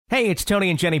Hey, it's Tony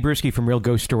and Jenny Brewski from Real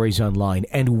Ghost Stories Online,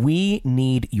 and we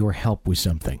need your help with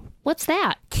something. What's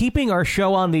that? Keeping our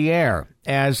show on the air.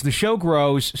 As the show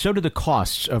grows, so do the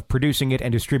costs of producing it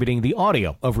and distributing the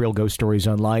audio of Real Ghost Stories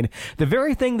Online, the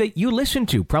very thing that you listen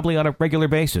to probably on a regular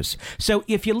basis. So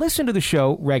if you listen to the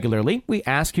show regularly, we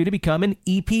ask you to become an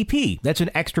EPP. That's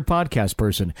an extra podcast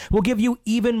person. We'll give you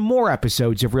even more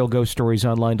episodes of Real Ghost Stories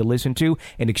Online to listen to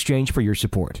in exchange for your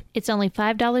support. It's only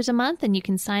 $5 a month, and you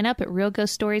can sign up at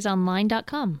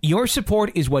realghoststoriesonline.com. Your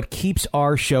support is what keeps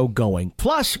our show going.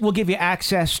 Plus, we'll give you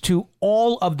access to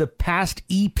all of the past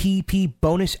EPP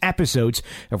bonus episodes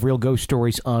of Real Ghost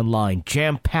Stories Online,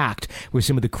 jam-packed with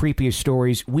some of the creepiest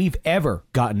stories we've ever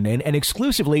gotten in, and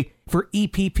exclusively for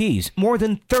EPPs. More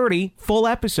than 30 full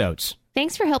episodes.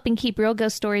 Thanks for helping keep Real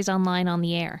Ghost Stories Online on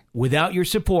the air. Without your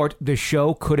support, the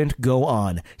show couldn't go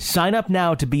on. Sign up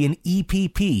now to be an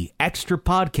EPP, extra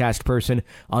podcast person,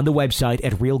 on the website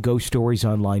at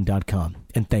realghoststoriesonline.com.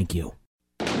 And thank you.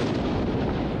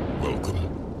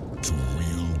 Welcome to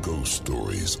Real Ghost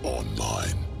Stories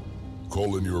Online.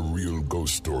 Call in your real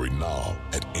ghost story now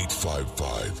at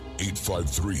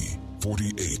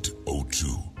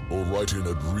 855-853-4802 or write in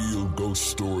at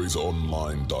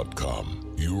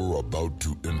realghoststoriesonline.com. You're about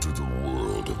to enter the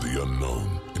world of the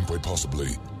unknown and quite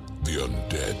possibly the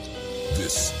undead.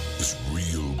 This is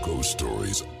Real Ghost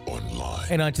Stories Online.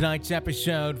 And on tonight's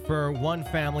episode, for one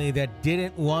family that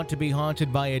didn't want to be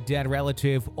haunted by a dead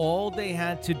relative, all they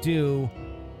had to do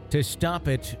to stop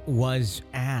it was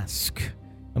ask.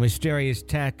 A mysterious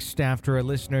text after a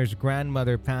listener's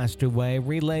grandmother passed away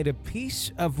relayed a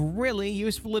piece of really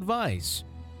useful advice.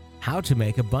 How to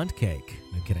make a bundt cake.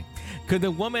 No kidding. Could the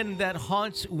woman that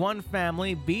haunts one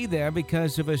family be there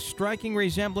because of a striking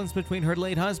resemblance between her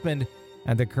late husband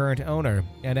and the current owner?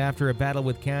 And after a battle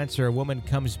with cancer, a woman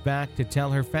comes back to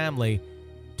tell her family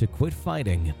to quit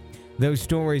fighting. Those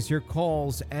stories, your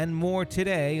calls, and more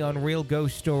today on Real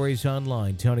Ghost Stories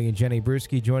Online. Tony and Jenny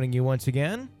Brewski joining you once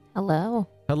again. Hello.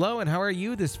 Hello, and how are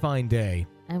you this fine day?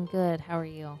 I'm good. How are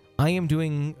you? I am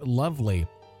doing lovely.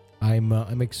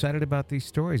 I'm excited about these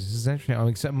stories. This is actually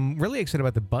I'm really excited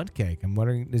about the bundt cake. I'm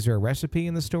wondering, is there a recipe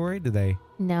in the story? Do they?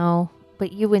 No,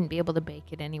 but you wouldn't be able to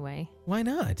bake it anyway. Why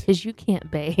not? Because you can't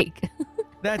bake.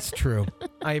 That's true.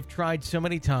 I've tried so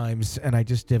many times, and I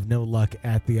just have no luck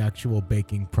at the actual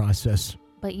baking process.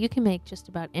 But you can make just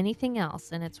about anything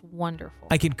else, and it's wonderful.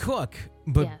 I can cook,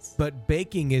 but yes. But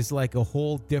baking is like a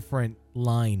whole different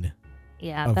line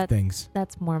of things.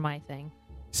 That's more my thing.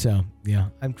 So, yeah,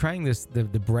 I'm trying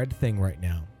the bread thing right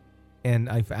now. And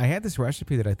I had this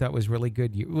recipe that I thought was really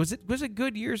good. Was it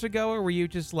good years ago, or were you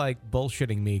just like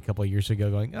bullshitting me a couple of years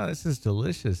ago going, oh, this is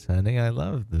delicious, honey. I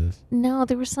love this. No,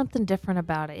 there was something different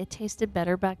about it. It tasted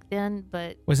better back then,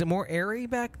 but... Was it more airy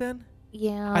back then?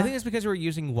 Yeah. I think it's because we were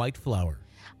using white flour.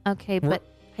 Okay, but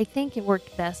I think it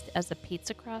worked best as a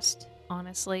pizza crust,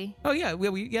 honestly. Oh, yeah.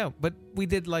 But we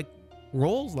did like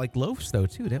rolls, like loaves, though,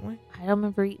 too, didn't we? I don't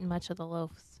remember eating much of the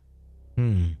loaves.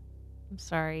 I'm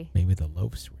sorry. Maybe the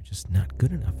loaves were just not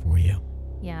good enough for you.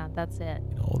 Yeah, that's it.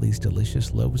 You know, all these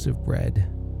delicious loaves of bread.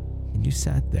 And you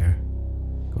sat there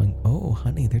going, oh,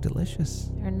 honey, they're delicious.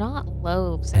 They're not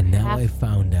loaves. And now I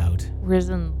found out.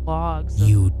 Risen logs.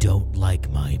 You don't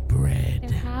like my bread.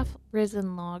 They're half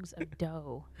risen logs of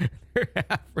dough. They're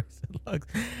half risen logs.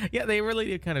 Yeah, they really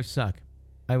do kind of suck.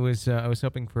 I was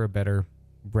hoping for a better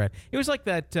bread. It was like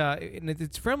that,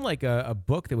 it's from like a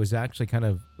book that was actually kind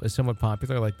of somewhat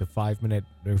popular, like the 5-minute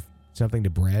or something to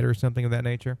bread or something of that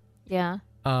nature. Yeah.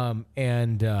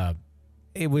 And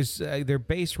it was their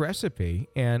base recipe,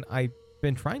 and I've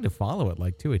been trying to follow it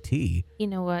like to a T. You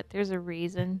know what? There's a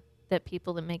reason that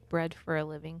people that make bread for a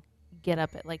living get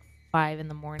up at like 5 in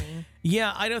the morning.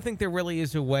 Yeah, I don't think there really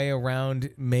is a way around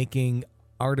making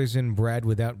artisan bread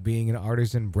without being an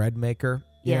artisan bread maker.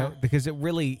 You know, because it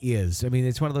really is. I mean,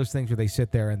 it's one of those things where they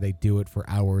sit there and they do it for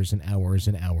hours and hours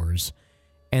and hours.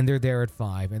 And they're there at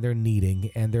 5 and they're kneading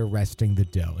and they're resting the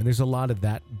dough. And there's a lot of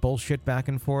that bullshit back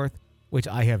and forth, which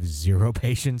I have zero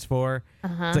patience for.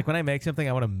 It's like when I make something,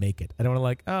 I want to make it. I don't want to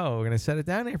like, oh, we're going to set it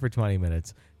down here for 20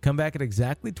 minutes, come back at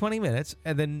exactly 20 minutes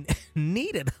and then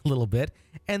knead it a little bit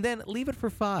and then leave it for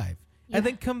 5. Yeah. And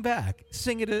then come back,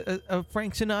 sing it a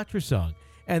Frank Sinatra song,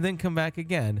 and then come back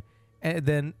again and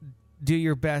then do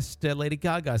your best Lady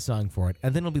Gaga song for it,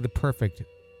 and then it'll be the perfect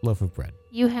loaf of bread.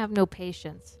 You have no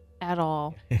patience at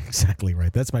all. Exactly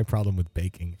right. That's my problem with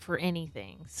baking. For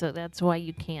anything. So that's why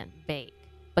you can't bake,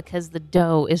 because the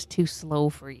dough is too slow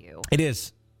for you. It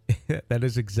is. That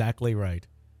is exactly right.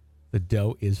 The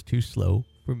dough is too slow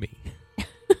for me.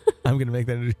 I'm going to make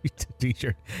that a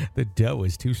t-shirt. The dough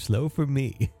is too slow for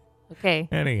me. Okay.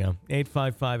 Anyhow,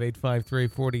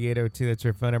 855-853-4802. That's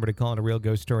our phone number to call into Real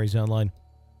Ghost Stories Online.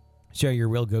 Share your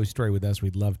real ghost story with us.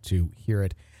 We'd love to hear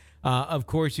it. Of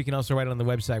course, you can also write it on the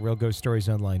website,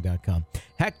 realghoststoriesonline.com.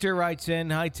 Hector writes in,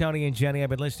 "Hi, Tony and Jenny. I've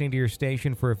been listening to your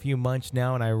station for a few months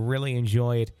now, and I really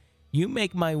enjoy it. You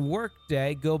make my work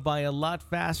day go by a lot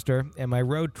faster and my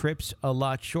road trips a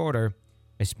lot shorter,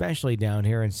 especially down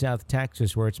here in South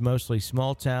Texas, where it's mostly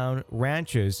small town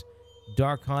ranches,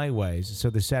 dark highways, so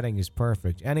the setting is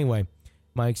perfect. Anyway,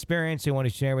 my experience I want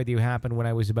to share with you happened when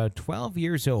I was about 12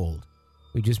 years old.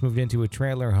 We just moved into a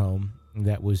trailer home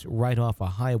that was right off a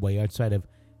highway outside of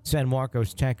San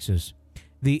Marcos, Texas.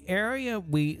 The area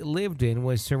we lived in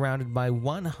was surrounded by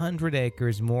 100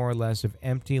 acres more or less of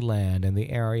empty land, and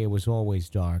the area was always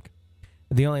dark.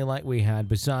 The only light we had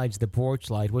besides the porch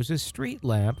light was a street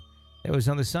lamp that was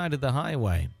on the side of the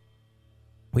highway.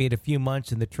 We had a few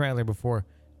months in the trailer before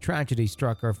tragedy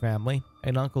struck our family.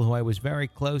 An uncle who I was very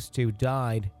close to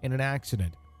died in an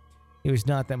accident. He was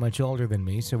not that much older than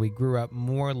me, so we grew up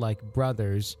more like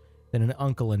brothers than an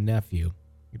uncle and nephew.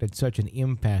 It had such an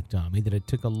impact on me that it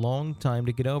took a long time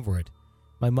to get over it.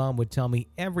 My mom would tell me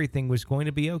everything was going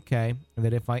to be okay, and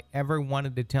that if I ever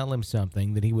wanted to tell him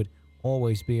something, that he would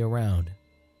always be around,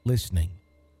 listening.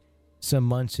 Some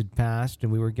months had passed,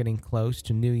 and we were getting close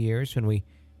to New Year's when we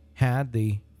had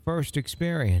the first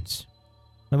experience.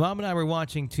 My mom and I were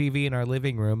watching TV in our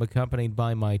living room, accompanied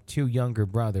by my two younger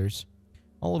brothers.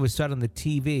 All of a sudden, the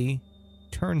TV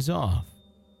turns off.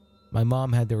 My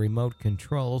mom had the remote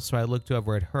control, so I looked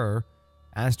over at her,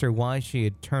 asked her why she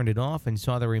had turned it off, and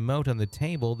saw the remote on the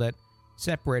table that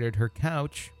separated her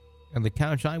couch and the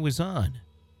couch I was on.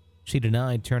 She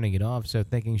denied turning it off, so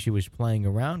thinking she was playing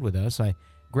around with us, I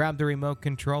grabbed the remote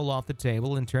control off the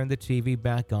table and turned the TV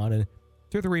back on and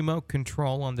threw the remote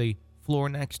control on the floor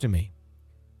next to me.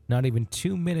 Not even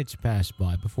 2 minutes passed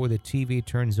by before the TV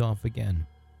turns off again.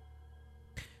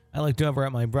 I looked over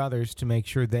at my brothers to make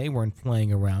sure they weren't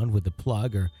playing around with the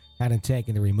plug or hadn't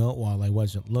taken the remote while I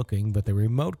wasn't looking, but the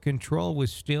remote control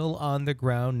was still on the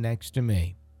ground next to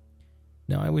me.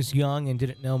 Now, I was young and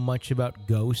didn't know much about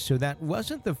ghosts, so that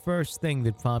wasn't the first thing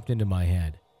that popped into my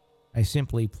head. I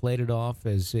simply played it off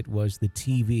as it was the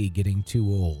TV getting too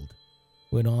old.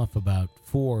 Went off about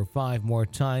 4 or 5 more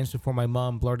times before my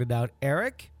mom blurted out,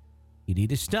 "Eric, you need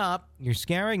to stop. You're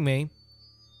scaring me."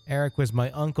 Eric was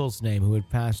my uncle's name, who had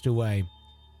passed away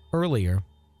earlier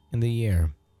in the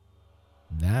year.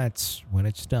 That's when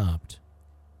it stopped.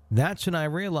 That's when I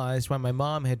realized why my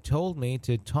mom had told me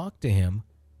to talk to him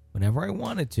whenever I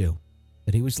wanted to,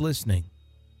 that he was listening.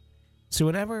 So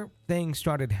whenever things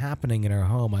started happening in our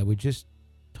home, I would just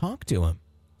talk to him.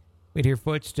 We'd hear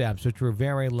footsteps, which were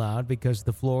very loud because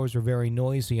the floors were very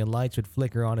noisy and lights would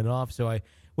flicker on and off, so I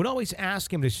would always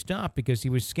ask him to stop because he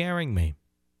was scaring me.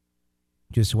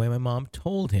 Just the way my mom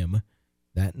told him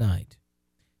that night.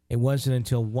 It wasn't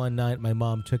until one night my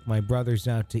mom took my brothers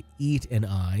out to eat and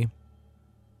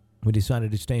we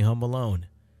decided to stay home alone.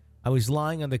 I was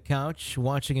lying on the couch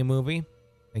watching a movie.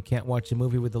 I can't watch a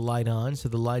movie with the light on, so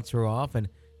the lights were off, and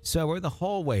so were the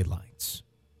hallway lights.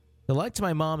 The light to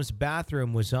my mom's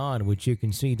bathroom was on, which you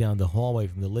can see down the hallway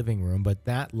from the living room, but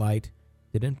that light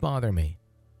didn't bother me.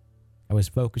 I was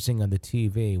focusing on the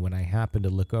TV when I happened to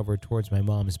look over towards my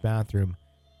mom's bathroom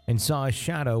and saw a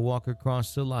shadow walk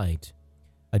across the light.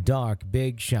 A dark,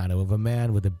 big shadow of a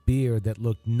man with a beard that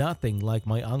looked nothing like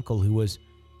my uncle, who was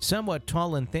somewhat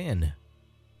tall and thin.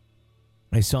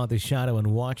 I saw the shadow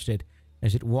and watched it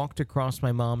as it walked across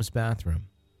my mom's bathroom.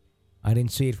 I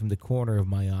didn't see it from the corner of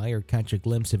my eye or catch a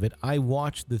glimpse of it. I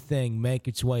watched the thing make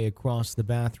its way across the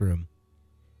bathroom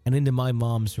and into my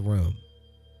mom's room.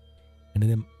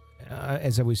 And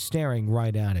as I was staring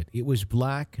right at it, it was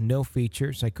black, no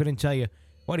features. I couldn't tell you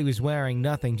what he was wearing,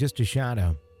 nothing, just a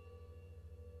shadow.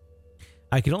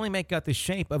 I could only make out the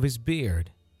shape of his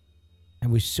beard. I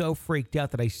was so freaked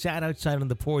out that I sat outside on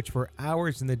the porch for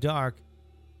hours in the dark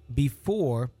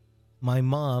before my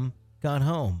mom got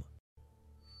home.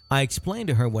 I explained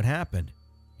to her what happened,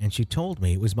 and she told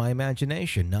me it was my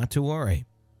imagination, not to worry.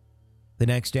 The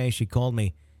next day, she called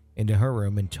me into her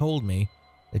room and told me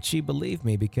that she believed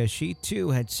me because she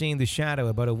too had seen the shadow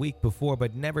about a week before,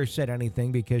 but never said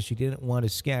anything because she didn't want to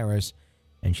scare us,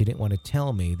 and she didn't want to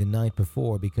tell me the night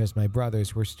before because my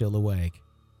brothers were still awake.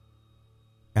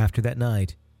 After that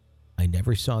night, I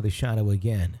never saw the shadow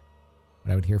again,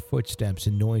 but I would hear footsteps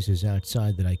and noises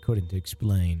outside that I couldn't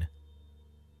explain.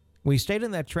 We stayed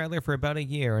in that trailer for about a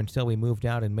year until we moved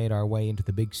out and made our way into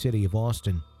the big city of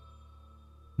Austin.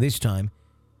 This time,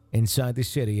 inside the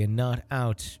city and not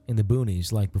out in the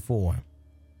boonies like before.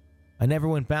 I never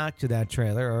went back to that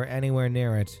trailer or anywhere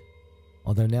near it.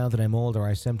 Although now that I'm older,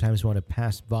 I sometimes want to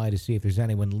pass by to see if there's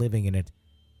anyone living in it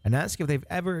and ask if they've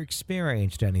ever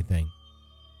experienced anything.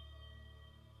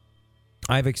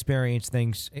 I've experienced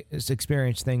things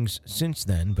since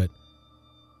then, but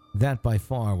that by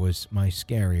far was my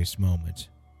scariest moment.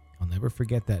 I'll never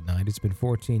forget that night. It's been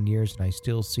 14 years and I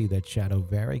still see that shadow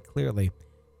very clearly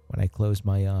when I close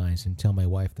my eyes and tell my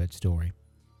wife that story.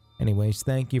 Anyways,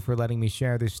 thank you for letting me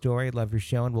share this story. I love your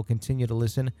show and we'll continue to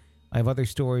listen. I have other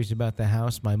stories about the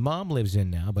house my mom lives in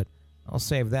now, but I'll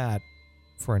save that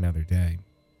for another day.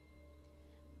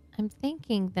 I'm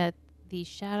thinking that the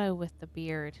shadow with the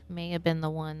beard may have been the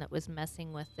one that was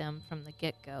messing with them from the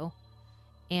get-go.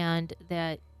 And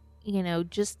that,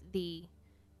 just the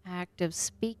act of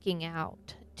speaking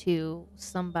out to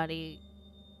somebody,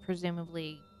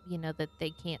 presumably, that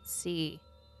they can't see,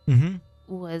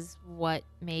 was what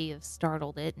may have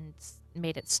startled it and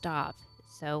made it stop.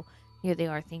 So here they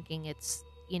are thinking it's,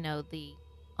 the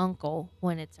uncle,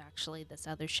 when it's actually this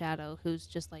other shadow who's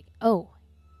just like, oh,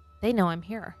 they know I'm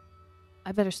here.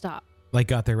 I better stop. Like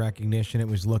got the recognition it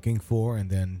was looking for and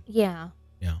then... Yeah.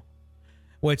 Yeah.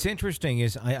 What's interesting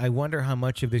is I wonder how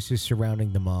much of this is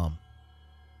surrounding the mom.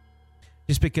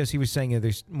 Just because he was saying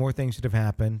there's more things that have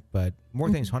happened, but more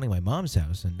things haunting my mom's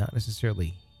house and not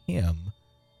necessarily him.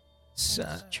 So,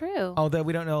 that's true. Although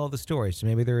we don't know all the stories, so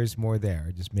maybe there is more there.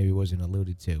 It just maybe wasn't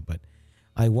alluded to. But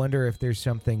I wonder if there's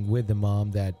something with the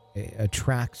mom that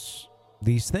attracts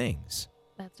these things.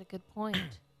 That's a good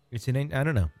point. I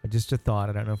don't know. Just a thought.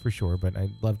 I don't know for sure, but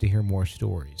I'd love to hear more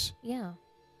stories. Yeah.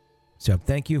 So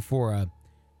thank you for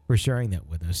sharing that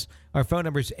with us. Our phone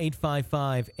number is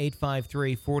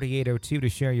 855-853-4802 to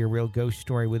share your real ghost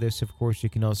story with us. Of course, you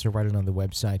can also write it on the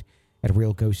website at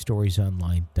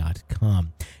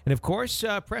realghoststoriesonline.com. And of course,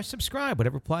 press subscribe,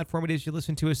 whatever platform it is you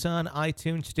listen to us on,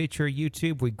 iTunes, Stitcher,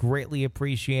 YouTube. We greatly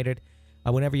appreciate it.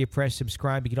 Whenever you press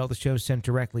subscribe, you get all the shows sent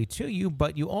directly to you,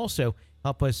 but you also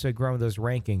help us grow those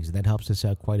rankings, and that helps us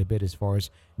out quite a bit as far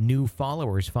as new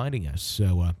followers finding us.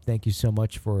 So thank you so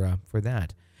much for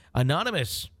that.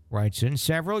 Anonymous writes in,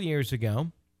 several years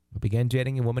ago, I began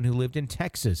dating a woman who lived in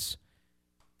Texas.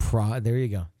 There you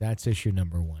go. That's issue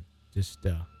number one. Just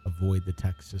avoid the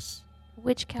Texas.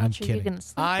 Which couch are you going to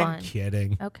sleep on? I'm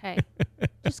kidding. Okay.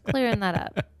 Just clearing that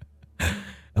up.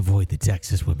 Avoid the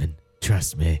Texas women.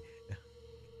 Trust me.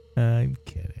 I'm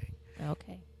kidding.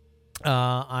 Okay.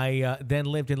 I then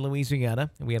lived in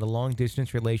Louisiana, and we had a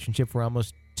long-distance relationship for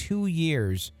almost 2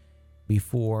 years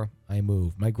before I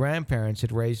moved. My grandparents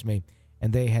had raised me,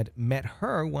 and they had met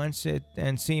her once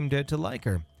and seemed to like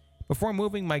her. Before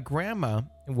moving, my grandma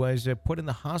was put in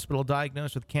the hospital,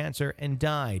 diagnosed with cancer, and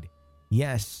died.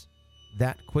 Yes,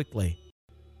 that quickly.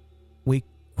 We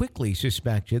quickly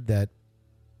suspected that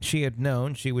she had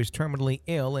known she was terminally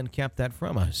ill and kept that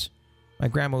from us. My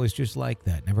grandma was just like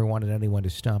that, never wanted anyone to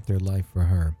stop their life for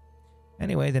her.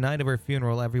 Anyway, the night of her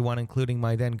funeral, everyone, including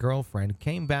my then girlfriend,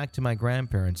 came back to my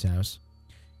grandparents' house.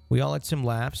 We all had some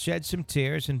laughs, shed some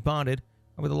tears, and bonded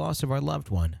over the loss of our loved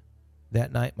one.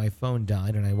 That night, my phone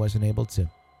died, and I wasn't able to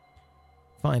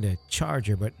find a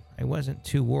charger, but I wasn't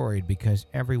too worried because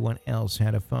everyone else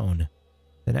had a phone.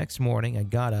 The next morning, I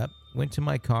got up, went to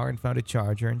my car, and found a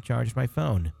charger and charged my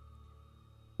phone.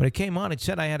 When it came on, it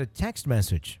said I had a text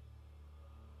message.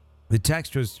 The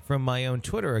text was from my own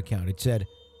Twitter account. It said,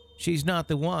 "She's not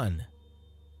the one."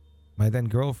 My then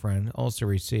girlfriend also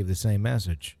received the same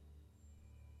message.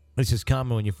 This is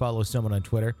common when you follow someone on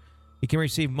Twitter. You can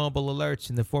receive mobile alerts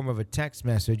in the form of a text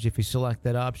message if you select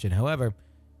that option. However,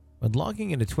 when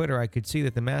logging into Twitter, I could see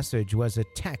that the message was a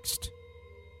text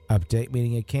update,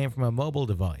 meaning it came from a mobile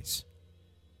device.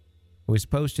 It was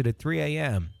posted at 3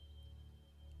 a.m.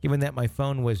 Given that my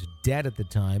phone was dead at the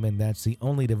time and that's the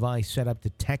only device set up to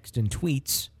text and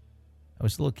tweets, I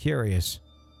was a little curious.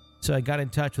 So I got in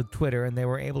touch with Twitter and they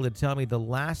were able to tell me the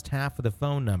last half of the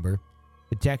phone number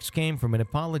the text came from and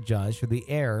apologized for the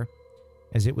error,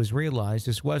 as it was realized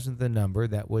this wasn't the number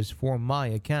that was for my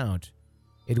account.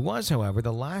 It was, however,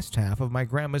 the last half of my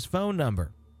grandma's phone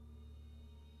number.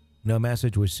 No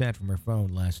message was sent from her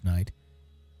phone last night.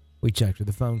 We checked with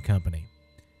the phone company.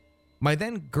 My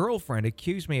then girlfriend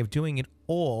accused me of doing it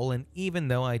all, and even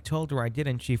though I told her I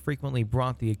didn't, she frequently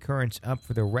brought the occurrence up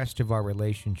for the rest of our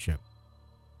relationship.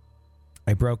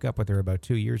 I broke up with her about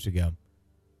 2 years ago.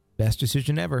 Best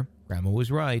decision ever. Grandma was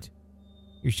right.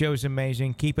 Your show is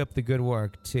amazing. Keep up the good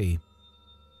work, T.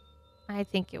 I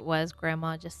think it was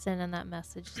Grandma just sending that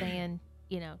message saying,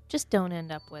 just don't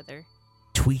end up with her.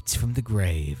 Tweets from the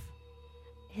grave.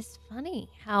 It's funny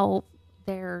how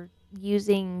they're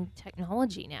using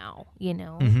technology now,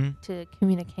 to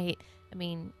communicate. I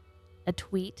mean, a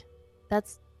tweet,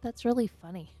 that's really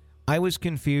funny. I was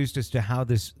confused as to how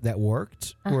that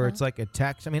worked, where it's like a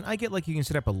text. I mean, I get like you can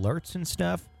set up alerts and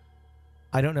stuff.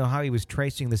 I don't know how he was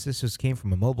tracing this. This just came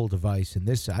from a mobile device, and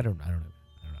this I don't know how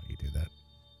you do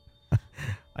that.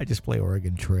 I just play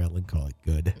Oregon Trail and call it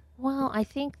good. Well, I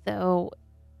think though,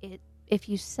 if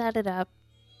you set it up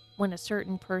when a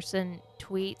certain person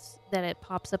tweets, that it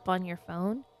pops up on your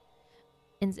phone,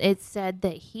 and it said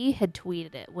that he had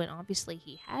tweeted it when obviously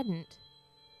he hadn't.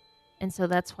 And so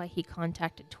that's why he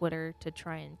contacted Twitter to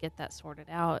try and get that sorted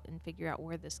out and figure out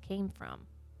where this came from.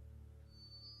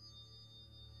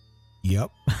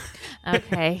 Yep.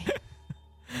 Okay.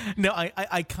 No,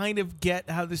 I kind of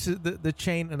get how this is the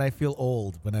chain, and I feel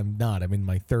old when I'm not. I'm in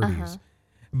my 30s.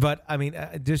 But, I mean,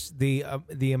 just the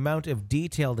amount of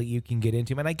detail that you can get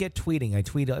into. I mean, I get tweeting. I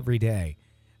tweet every day.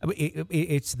 I mean,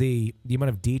 it's the amount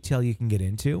of detail you can get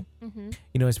into,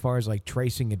 you know, as far as like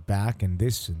tracing it back and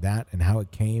this and that and how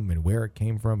it came and where it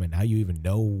came from and how you even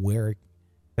know where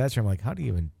that's from. Like, how do you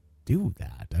even do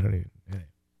that? I don't even.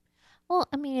 Well,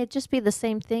 I mean, it'd just be the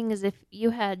same thing as if you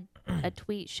had a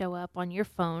tweet show up on your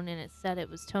phone and it said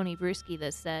it was Tony Bruschi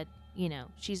that said, you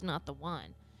know, she's not the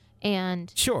one.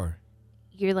 And sure,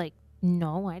 you're like,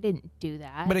 no, I didn't do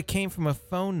that. But it came from a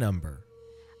phone number.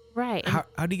 Right. How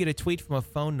do you get a tweet from a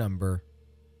phone number?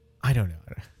 I don't know.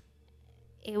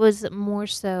 It was more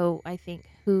so, I think,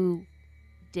 who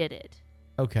did it.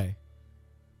 Okay.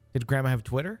 Did Grandma have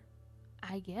Twitter?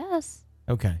 I guess.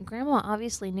 Okay. Grandma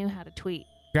obviously knew how to tweet.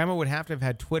 Grandma would have to have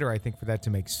had Twitter, I think, for that to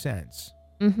make sense.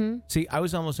 Mm-hmm. See, I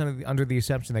was almost under the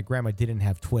assumption that Grandma didn't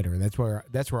have Twitter. That's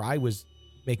where I was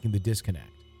making the disconnect.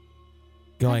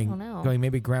 I don't know. Going,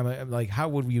 maybe Grandma, like, how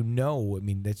would you know? I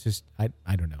mean, that's just,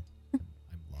 I don't know.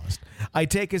 I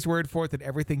take his word for it that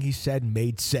everything he said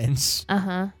made sense.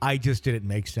 I just didn't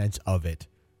make sense of it.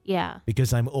 Yeah.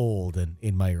 Because I'm old and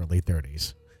in my early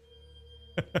 30s.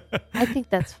 I think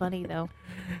that's funny, though.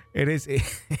 It is.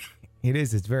 It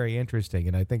is. It's very interesting.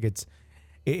 And I think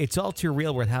it's all too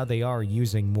real with how they are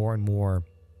using more and more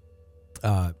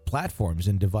platforms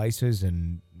and devices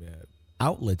and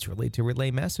outlets really to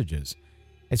relay messages.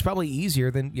 It's probably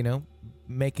easier than, you know,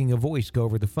 making a voice go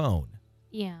over the phone.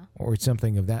 Yeah. Or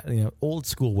something of that, you know, old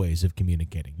school ways of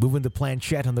communicating. Moving the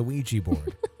planchette on the Ouija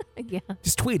board. Yeah.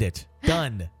 Just tweet it.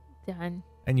 Done. Done.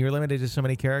 And you're limited to so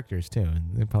many characters, too.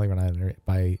 And they probably run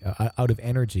out of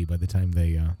energy by the time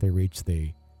they reach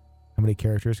the... How many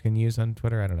characters can you use on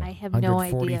Twitter? I don't know. I have no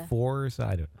idea. 144 or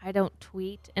so? I don't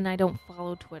tweet, and I don't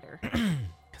follow Twitter.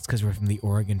 That's because we're from the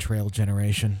Oregon Trail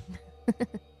generation.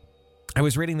 I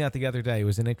was reading that the other day. It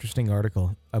was an interesting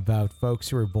article about folks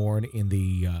who were born in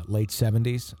the late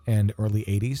 70s and early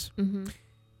 80s. Mm-hmm.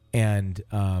 And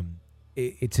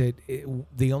it's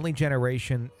the only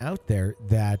generation out there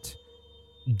that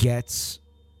gets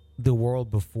the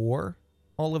world before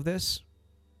all of this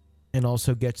and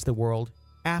also gets the world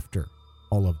after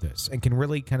all of this and can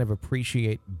really kind of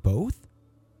appreciate both.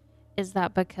 Is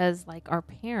that because, like, our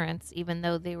parents, even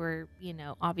though they were, you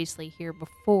know, obviously here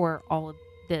before all of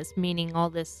this, meaning all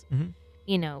this,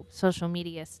 you know, social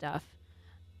media stuff,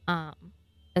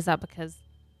 is that because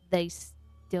they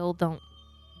still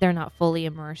they're not fully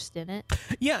immersed in it?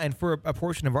 Yeah, and for a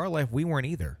portion of our life, we weren't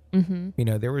either. Mm-hmm. You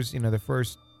know, there was, you know, the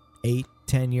first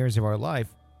 8-10 years of our life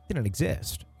didn't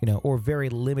exist, you know, or very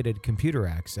limited computer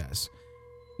access.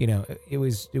 You know,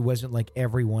 it wasn't like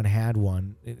everyone had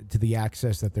one to the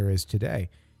access that there is today.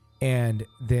 And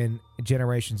then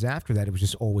generations after that, it was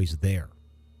just always there.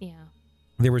 Yeah.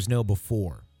 There was no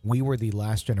before. We were the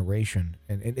last generation.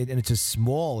 And it's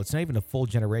not even a full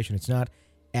generation. It's not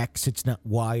X, it's not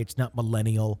Y, it's not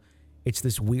millennial. It's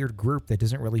this weird group that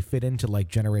doesn't really fit into like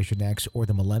Generation X or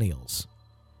the millennials.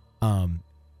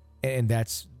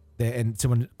 And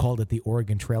someone called it the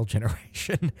Oregon Trail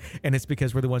generation. And it's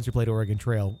because we're the ones who played Oregon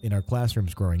Trail in our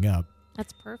classrooms growing up.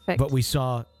 That's perfect. But we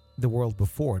saw the world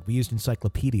before it. We used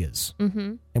encyclopedias.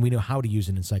 Mm-hmm. And we know how to use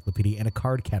an encyclopedia and a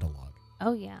card catalog.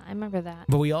 Oh, yeah. I remember that.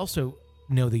 But we also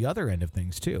know the other end of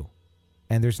things, too.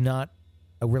 And there's not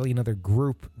really another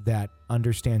group that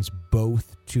understands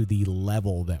both to the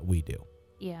level that we do.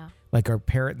 Yeah. Like our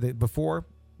before,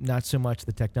 not so much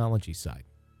the technology side.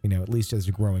 You know, at least as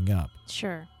you're growing up.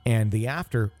 Sure. And the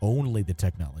after, only the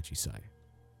technology side.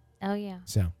 Oh, yeah.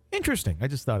 So, interesting. I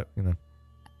just thought it, you know.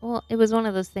 Well, it was one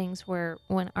of those things where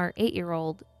when our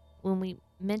 8-year-old, when we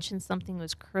mentioned something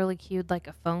was curly-cued like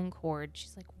a phone cord,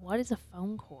 she's like, what is a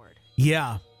phone cord?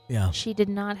 Yeah. Yeah. She did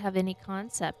not have any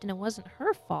concept, and it wasn't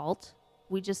her fault.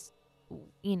 We just,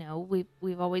 you know,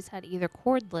 we've always had either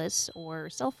cordless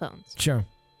or cell phones. Sure.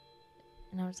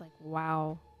 And I was like,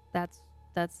 wow, that's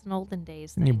an olden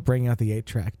days thing. And you bring out the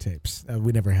 8-track tapes.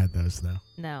 We never had those, though.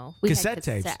 No. Cassette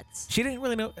tapes. She didn't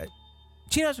really know.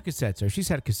 She knows what cassettes are. She's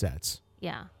had cassettes.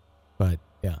 Yeah. But,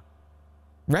 yeah.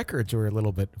 Records were a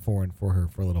little bit foreign for her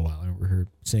for a little while. I remember her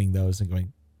seeing those and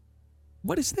going,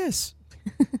 what is this?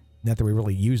 Not that we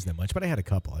really use them much, but I had a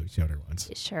couple. I showed her once.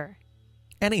 Sure.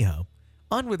 Anyhow,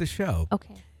 on with the show.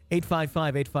 Okay.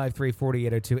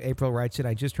 855-853-4802. April writes in,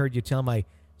 I just heard you tell my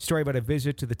story about a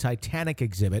visit to the Titanic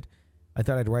exhibit. I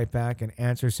thought I'd write back and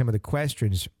answer some of the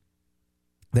questions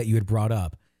that you had brought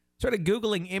up. Started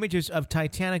Googling images of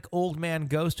Titanic old man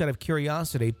ghost out of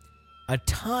curiosity. A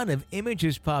ton of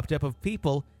images popped up of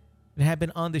people that had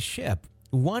been on the ship.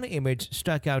 One image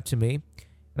stuck out to me,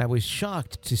 and I was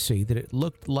shocked to see that it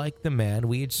looked like the man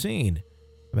we had seen.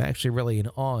 I'm actually really in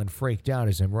awe and freaked out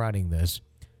as I'm writing this.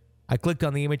 I clicked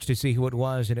on the image to see who it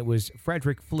was, and it was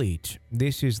Frederick Fleet.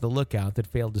 This is the lookout that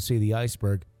failed to see the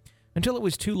iceberg until it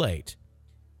was too late.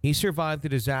 He survived the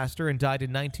disaster and died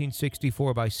in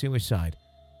 1964 by suicide.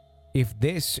 If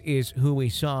this is who we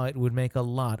saw, it would make a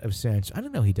lot of sense. I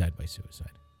don't know he died by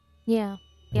suicide. Yeah.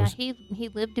 He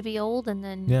lived to be old and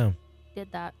then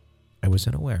did that. I was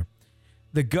unaware.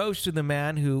 The ghost of the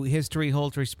man who history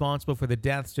holds responsible for the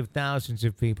deaths of thousands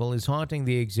of people is haunting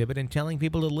the exhibit and telling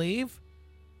people to leave?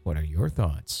 What are your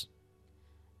thoughts?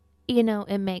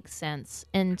 It makes sense,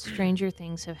 and stranger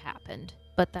things have happened.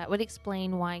 But that would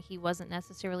explain why he wasn't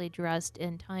necessarily dressed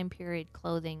in time period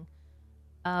clothing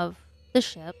of the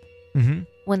ship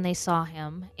when they saw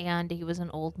him, and he was an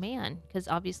old man. Because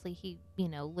obviously he,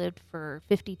 lived for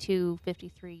 52,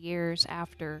 53 years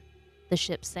after the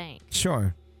ship sank.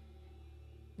 Sure.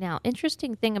 Now,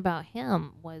 interesting thing about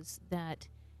him was that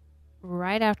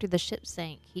right after the ship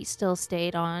sank, he still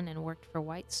stayed on and worked for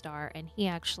White Star, and he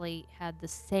actually had the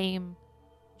same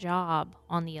job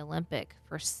on the Olympic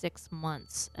for 6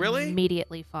 months. Really?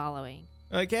 Immediately following.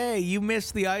 Okay, you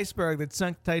missed the iceberg that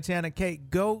sunk Titanic. Hey,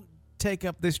 go take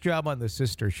up this job on the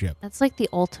sister ship. That's like the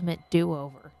ultimate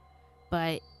do-over.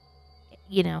 But,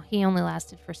 he only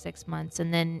lasted for 6 months,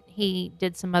 and then he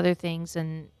did some other things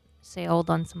and sailed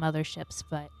on some other ships,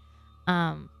 but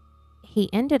he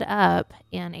ended up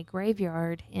in a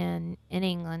graveyard in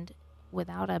England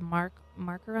without a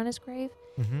marker on his grave.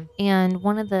 And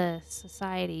one of the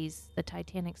societies, the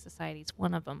Titanic societies,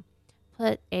 one of them,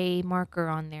 put a marker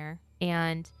on there,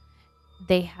 and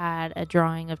they had a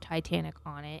drawing of Titanic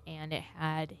on it, and it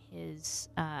had his,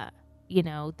 that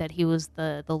he was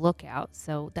the lookout.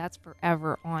 So that's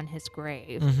forever on his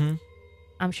grave.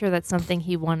 I'm sure that's something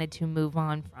he wanted to move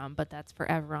on from, but that's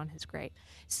forever on his grave.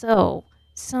 So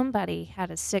somebody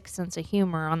had a sick sense of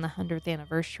humor on the 100th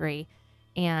anniversary,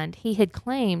 and he had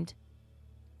claimed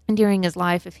during his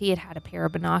life, if he had had a pair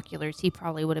of binoculars, he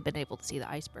probably would have been able to see the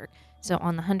iceberg. So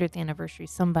on the 100th anniversary,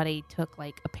 somebody took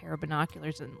like a pair of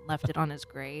binoculars and left it on his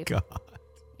grave. God.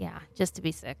 Yeah, just to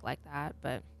be sick like that.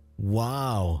 But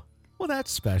wow. Well, that's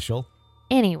special.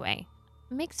 Anyway,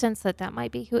 it makes sense that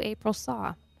might be who April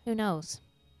saw. Who knows?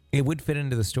 It would fit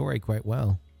into the story quite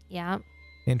well. Yeah.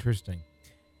 Interesting.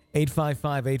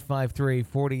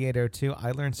 855-853-4802.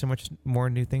 I learned so much more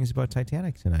new things about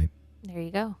Titanic tonight. There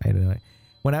you go. I don't know.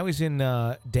 When I was in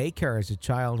daycare as a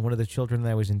child, one of the children that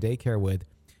I was in daycare with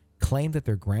claimed that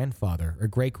their grandfather or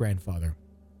great-grandfather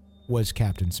was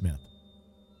Captain Smith.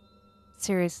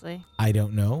 Seriously? I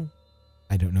don't know.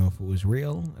 I don't know if it was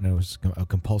real, and I was a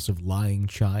compulsive lying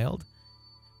child.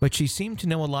 But she seemed to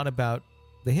know a lot about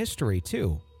the history,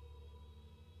 too.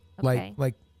 Okay.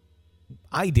 Like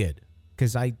I did,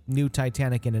 because I knew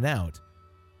Titanic in and out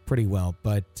pretty well.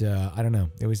 But I don't know.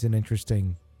 It was an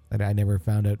interesting... I never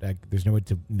found out. There's no way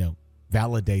to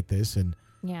validate this in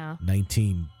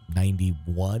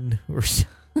 1991 or so,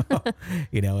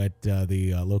 at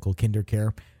the local kinder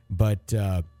care. But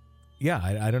I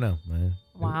don't know.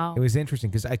 Wow. It was interesting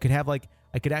because I could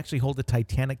actually hold a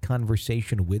Titanic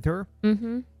conversation with her,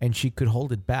 and she could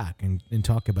hold it back and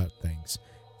talk about things.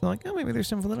 So like, oh, maybe there's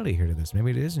some validity here to this.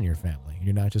 Maybe it is in your family.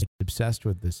 You're not just obsessed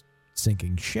with this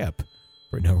sinking ship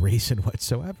for no reason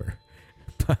whatsoever.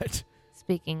 But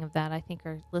speaking of that, I think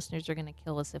our listeners are going to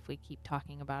kill us if we keep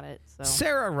talking about it. So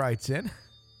Sarah writes in,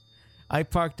 I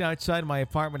parked outside my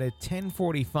apartment at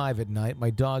 10:45 at night. My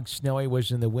dog Snowy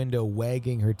was in the window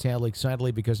wagging her tail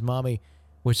excitedly because Mommy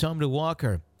was home to walk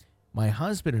her. My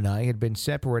husband and I had been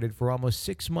separated for almost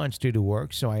 6 months due to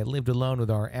work, so I lived alone with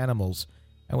our animals.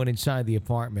 I went inside the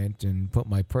apartment and put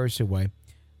my purse away.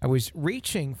 I was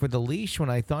reaching for the leash when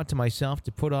I thought to myself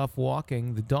to put off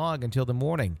walking the dog until the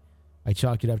morning. I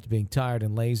chalked it up to being tired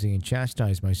and lazy and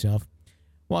chastised myself.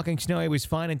 Walking Snowy was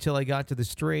fine until I got to the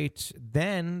street.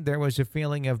 Then there was a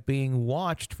feeling of being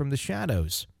watched from the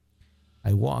shadows.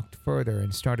 I walked further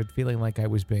and started feeling like I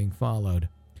was being followed.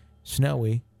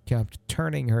 Snowy kept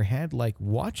turning her head like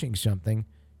watching something,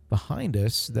 behind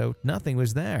us, though nothing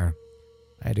was there.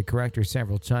 I had to correct her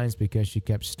several times because she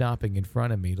kept stopping in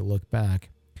front of me to look back.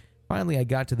 Finally, I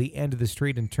got to the end of the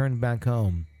street and turned back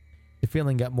home. The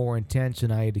feeling got more intense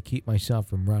and I had to keep myself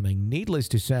from running. Needless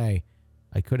to say,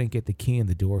 I couldn't get the key in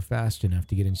the door fast enough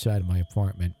to get inside my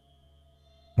apartment.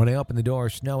 When I opened the door,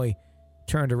 Snowy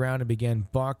turned around and began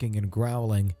barking and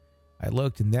growling. I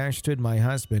looked and there stood my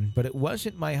husband, but it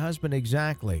wasn't my husband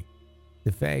exactly.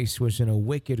 The face was in a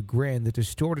wicked grin that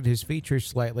distorted his features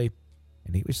slightly,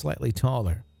 and he was slightly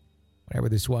taller. Whatever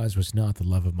this was not the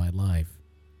love of my life.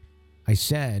 I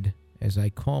said, as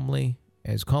calmly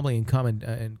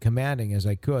and commanding as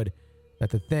I could, that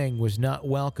the thing was not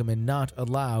welcome and not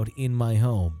allowed in my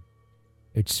home.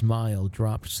 Its smile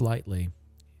dropped slightly,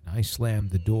 and I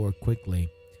slammed the door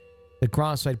quickly. The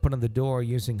cross I'd put on the door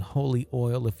using holy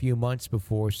oil a few months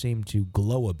before seemed to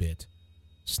glow a bit.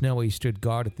 Snowy stood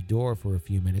guard at the door for a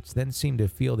few minutes, then seemed to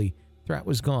feel the threat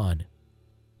was gone.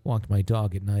 Walked my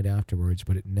dog at night afterwards,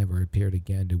 but it never appeared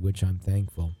again, to which I'm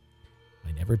thankful.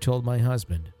 I never told my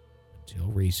husband until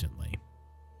recently.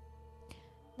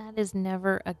 That is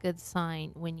never a good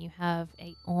sign when you have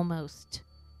a almost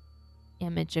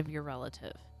image of your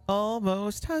relative.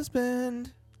 Almost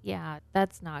husband. Yeah,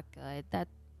 that's not good.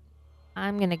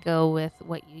 I'm going to go with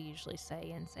what you usually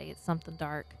say and say it's something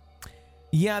dark.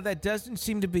 Yeah, that doesn't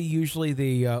seem to be usually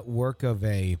the work of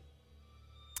a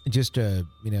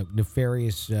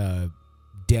nefarious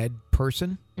dead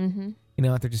person. Mm-hmm.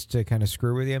 Out there just to kind of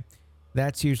screw with you.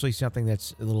 That's usually something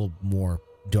that's a little more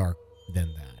dark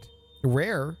than that.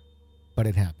 Rare, but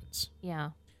it happens.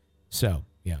 Yeah. So,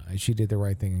 yeah, she did the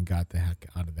right thing and got the heck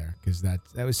out of there, because that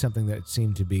was something that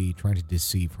seemed to be trying to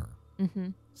deceive her. Mm-hmm.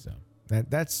 So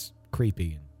that's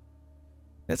creepy.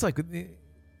 That's like,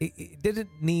 it didn't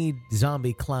need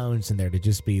zombie clowns in there to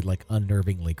just be like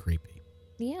unnervingly creepy.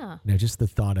 Yeah. Just the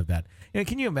thought of that.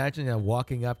 Can you imagine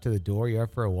walking up to the door, you're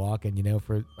out for a walk, and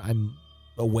I'm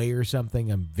away or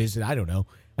something, I'm visiting, I don't know,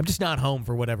 I'm just not home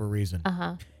for whatever reason.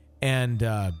 Uh-huh. And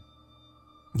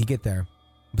you get there,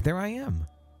 but there I am,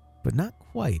 but not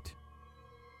quite.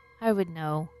 I would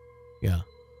know. Yeah.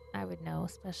 I would know,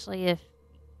 especially if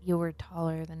you were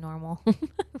taller than normal.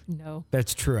 No.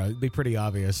 That's true. It'd be pretty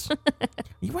obvious. Are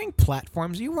you wearing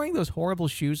platforms? Are you wearing those horrible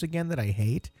shoes again that I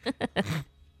hate?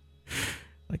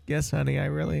 Like, yes, honey, I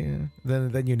really...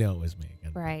 Then you know it was me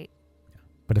again. Right. Yeah.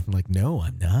 But if I'm like, no,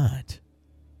 I'm not.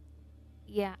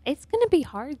 Yeah, it's going to be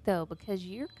hard, though, because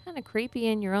you're kind of creepy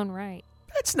in your own right.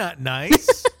 That's not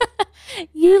nice.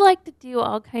 You like to do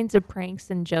all kinds of pranks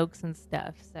and jokes and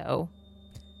stuff, so...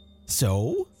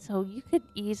 So you could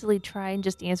easily try and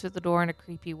just answer the door in a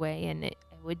creepy way, and it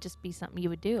would just be something you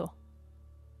would do.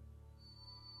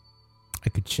 I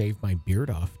could shave my beard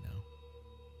off now.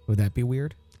 Would that be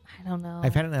weird? I don't know.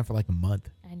 I've had it now for like a month.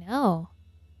 I know.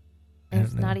 And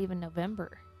it's not even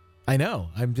November. I know.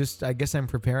 I guess I'm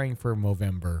preparing for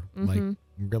Movember. Mm-hmm. Like,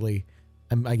 really,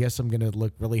 I guess I'm going to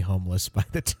look really homeless by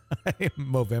the time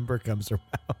Movember comes around.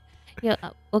 Yeah,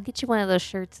 we'll get you one of those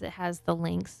shirts that has the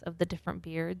links of the different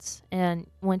beards. And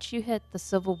once you hit the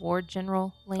Civil War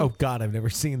general link... Oh, God, I've never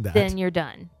seen that. Then you're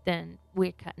done. Then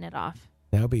we're cutting it off.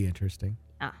 That would be interesting.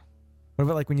 Yeah. What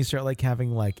about like when you start like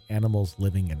having like animals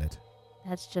living in it?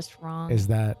 That's just wrong. Is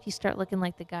that... If you start looking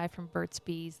like the guy from Burt's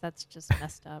Bees, that's just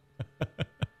messed up.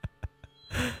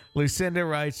 Lucinda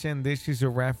writes in, this is a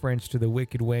reference to the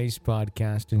Wicked Ways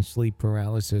podcast and sleep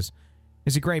paralysis.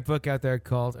 There's a great book out there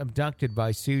called Abducted by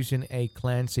Susan A.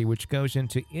 Clancy, which goes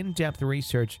into in-depth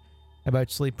research about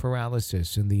sleep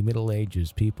paralysis in the Middle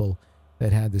Ages. People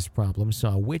that had this problem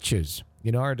saw witches.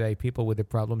 In our day, people with the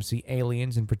problem see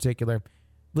aliens, in particular,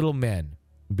 little men.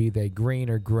 Be they green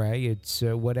or gray, it's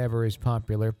whatever is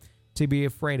popular to be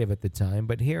afraid of at the time.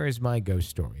 But here is my ghost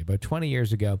story. About 20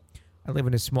 years ago, I live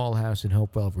in a small house in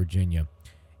Hopewell, Virginia.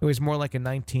 It was more like a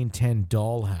 1910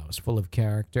 dollhouse full of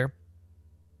character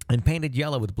and painted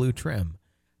yellow with blue trim.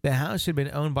 The house had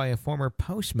been owned by a former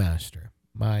postmaster.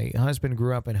 My husband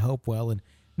grew up in Hopewell and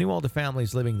knew all the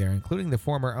families living there, including the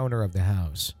former owner of the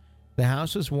house. The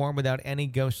house was warm without any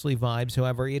ghostly vibes,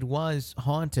 however, it was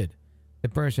haunted. The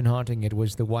person haunting it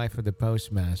was the wife of the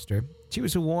postmaster. She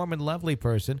was a warm and lovely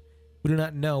person. We do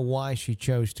not know why she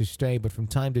chose to stay, but from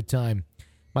time to time,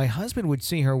 my husband would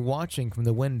see her watching from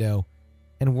the window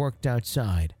and worked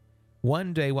outside.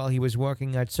 One day while he was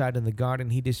working outside in the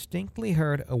garden, he distinctly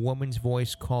heard a woman's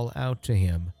voice call out to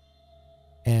him.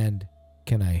 And,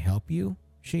 "Can I help you?"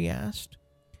 she asked.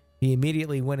 He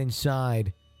immediately went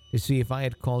inside to see if I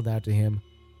had called out to him,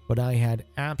 but I had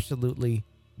absolutely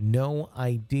no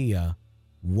idea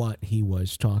what he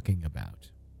was talking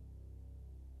about.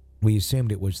 We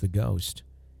assumed it was the ghost.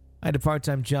 I had a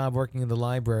part-time job working in the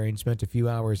library and spent a few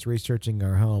hours researching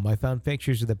our home. I found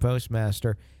pictures of the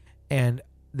postmaster and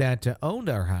that owned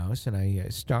our house, and I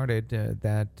stared at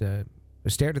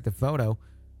the photo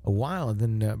a while and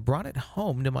then brought it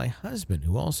home to my husband,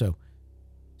 who also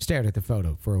stared at the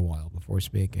photo for a while before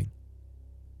speaking.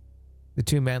 The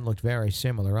two men looked very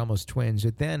similar, almost twins.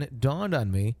 It then dawned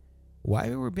on me why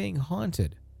we were being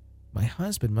haunted. My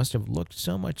husband must have looked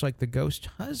so much like the ghost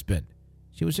husband.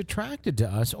 She was attracted to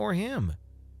us or him.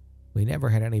 We never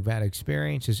had any bad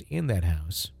experiences in that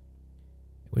house.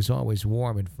 It was always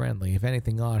warm and friendly. If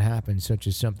anything odd happened, such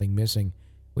as something missing,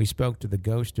 we spoke to the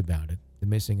ghost about it. The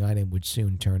missing item would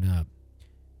soon turn up.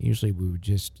 Usually we would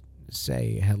just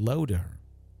say hello to her.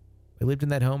 We lived in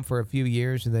that home for a few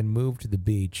years and then moved to the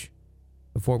beach.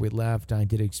 Before we left, I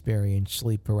did experience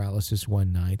sleep paralysis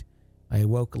one night. I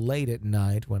awoke late at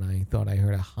night when I thought I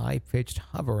heard a high-pitched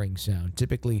hovering sound,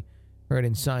 typically heard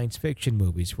in science fiction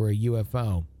movies for a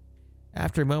UFO.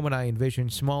 After a moment, I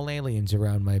envisioned small aliens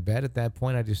around my bed. At that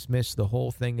point, I dismissed the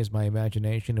whole thing as my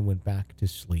imagination and went back to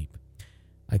sleep.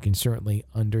 I can certainly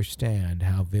understand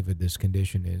how vivid this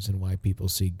condition is and why people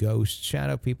see ghosts,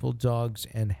 shadow people, dogs,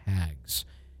 and hags.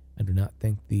 I do not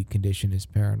think the condition is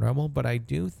paranormal, but I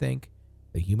do think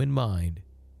the human mind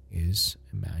is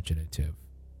imaginative.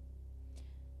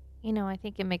 You know, I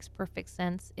think it makes perfect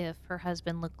sense if her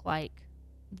husband looked like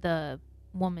the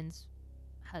woman's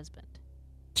husband.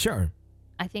 Sure.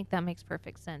 I think that makes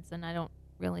perfect sense, and I don't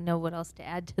really know what else to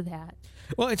add to that.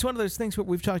 Well, it's one of those things what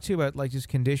we've talked to about, like just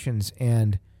conditions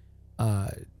and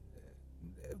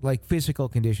like physical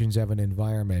conditions of an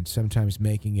environment, sometimes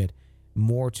making it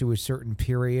more to a certain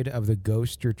period of the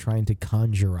ghost you're trying to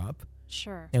conjure up.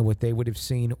 Sure. And what they would have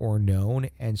seen or known,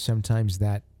 and sometimes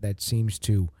that seems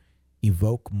to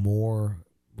evoke more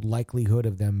likelihood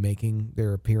of them making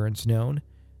their appearance known.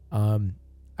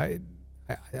 I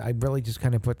really just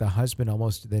kind of put the husband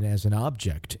almost then as an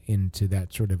object into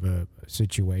that sort of a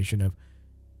situation of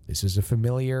this is a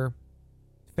familiar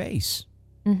face,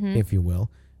 if you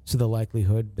will. So the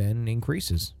likelihood then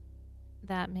increases.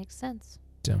 That makes sense.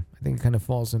 So I think it kind of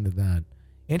falls into that.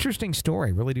 Interesting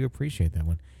story. Really do appreciate that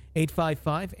one.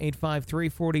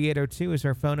 855-853-4802 is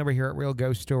our phone number here at Real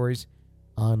Ghost Stories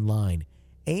Online.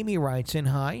 Amy writes in,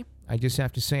 hi. I just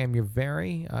have to say I'm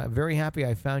very happy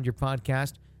I found your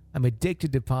podcast. I'm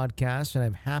addicted to podcasts, and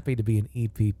I'm happy to be an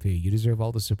EPP. You deserve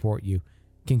all the support you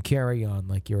can carry on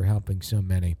like you're helping so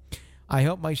many. I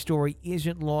hope my story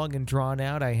isn't long and drawn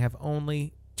out. I have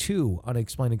only 2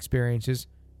 unexplained experiences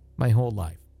my whole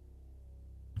life.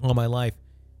 All my life,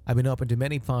 I've been open to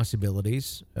many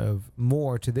possibilities of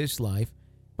more to this life,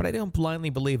 but I don't blindly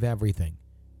believe everything.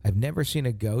 I've never seen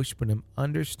a ghost, but I'm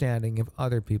understanding of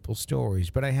other people's stories.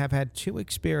 But I have had 2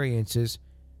 experiences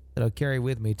that I'll carry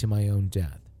with me to my own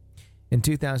death. In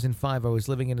 2005, I was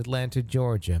living in Atlanta,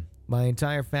 Georgia. My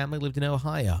entire family lived in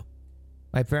Ohio.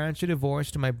 My parents are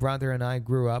divorced, and my brother and I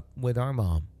grew up with our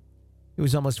mom. He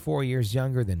was almost 4 years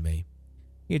younger than me.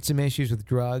 He had some issues with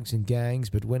drugs and gangs,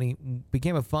 but when he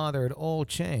became a father, it all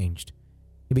changed.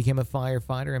 He became a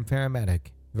firefighter and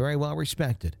paramedic, very well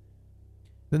respected.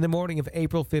 Then the morning of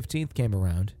April 15th came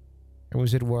around. I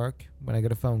was at work when I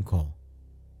got a phone call.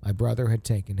 My brother had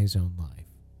taken his own life.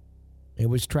 It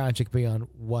was tragic beyond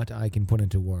what I can put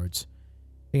into words.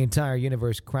 The entire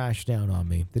universe crashed down on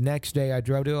me. The next day I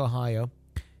drove to Ohio.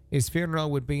 His funeral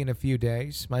would be in a few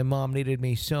days. My mom needed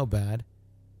me so bad.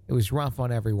 It was rough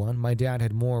on everyone. My dad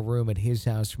had more room at his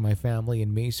house for my family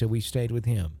and me, so we stayed with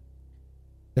him.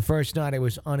 The first night I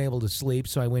was unable to sleep,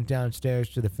 so I went downstairs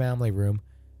to the family room,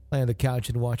 lay on the couch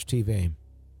and watched TV.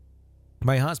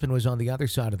 My husband was on the other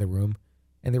side of the room,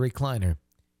 in the recliner.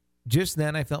 Just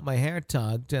then I felt my hair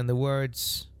tugged and the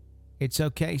words, "It's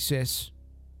okay, sis."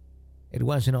 It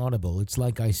wasn't audible. It's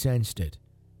like I sensed it.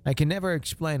 I can never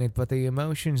explain it, but the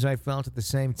emotions I felt at the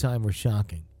same time were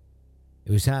shocking.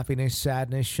 It was happiness,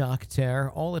 sadness, shock, terror,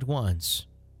 all at once.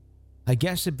 I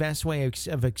guess the best way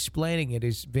of explaining it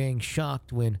is being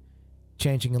shocked when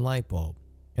changing a light bulb,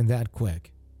 and that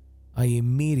quick. I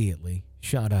immediately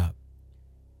shut up.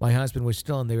 My husband was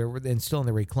still in the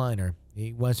recliner.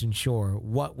 He wasn't sure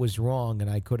what was wrong, and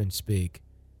I couldn't speak.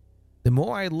 The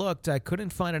more I looked, I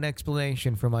couldn't find an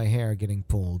explanation for my hair getting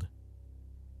pulled.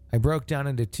 I broke down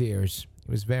into tears. It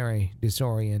was very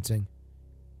disorienting.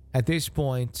 At this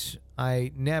point,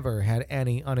 I never had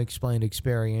any unexplained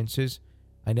experiences.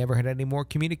 I never had any more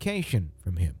communication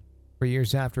from him. For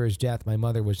years after his death, my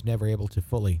mother was never able to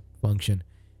fully function.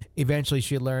 Eventually,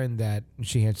 she learned that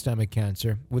she had stomach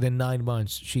cancer. Within 9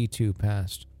 months, she too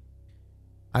passed.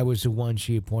 I was the one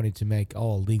she appointed to make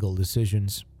all legal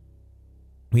decisions.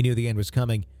 We knew the end was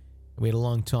coming, and we had a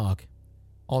long talk.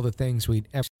 all the things we'd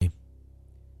ever seen.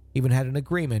 Even had an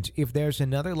agreement, if there's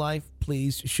another life,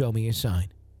 please show me a sign.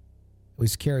 I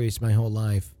was curious my whole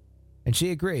life, and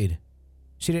she agreed.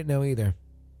 She didn't know either.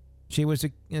 She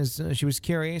was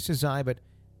curious as I, but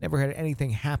never had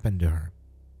anything happen to her.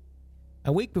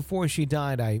 A week before she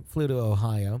died, I flew to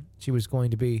Ohio. She was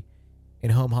going to be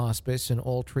in home hospice, and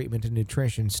all treatment and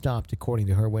nutrition stopped according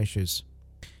to her wishes.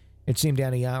 It seemed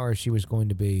any hour she was going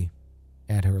to be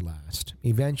at her last.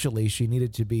 Eventually, she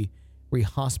needed to be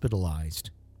rehospitalized.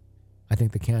 I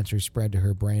think the cancer spread to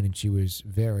her brain and she was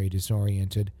very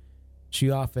disoriented. She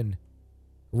often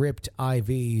ripped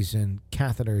IVs and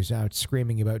catheters out,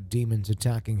 screaming about demons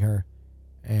attacking her,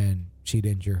 and she'd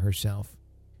injure herself.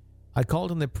 I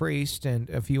called in the priest and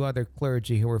a few other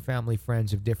clergy who were family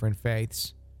friends of different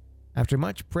faiths. After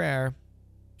much prayer,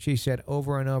 she said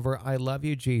over and over, "I love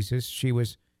you, Jesus." She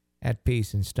was at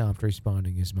peace and stopped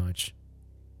responding as much.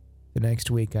 The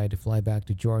next week, I had to fly back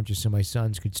to Georgia so my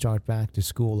sons could start back to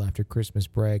school after Christmas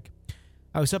break.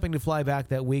 I was hoping to fly back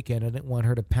that weekend. I didn't want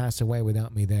her to pass away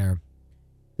without me there.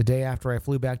 The day after I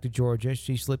flew back to Georgia,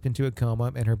 she slipped into a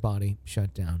coma and her body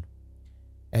shut down.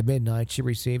 At midnight, she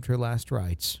received her last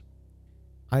rites.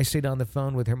 I stayed on the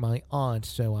phone with my aunt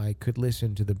so I could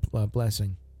listen to the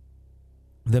blessing.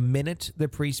 The minute the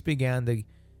priest began, the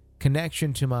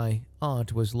connection to my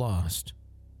aunt was lost.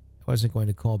 I wasn't going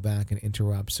to call back and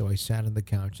interrupt, so I sat on the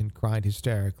couch and cried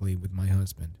hysterically with my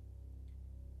husband.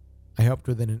 I hoped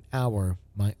within an hour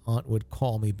my aunt would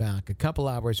call me back. A couple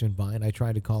hours went by and I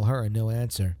tried to call her and no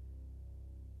answer.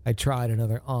 I tried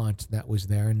another aunt that was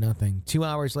there and nothing. 2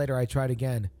 hours later I tried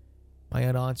again. My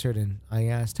aunt answered and I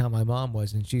asked how my mom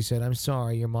was and she said, "I'm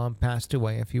sorry, your mom passed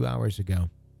away a few hours ago."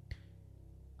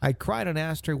 I cried and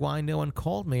asked her why no one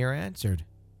called me or answered.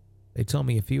 They told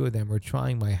me a few of them were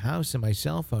trying my house and my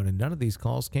cell phone, and none of these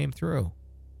calls came through.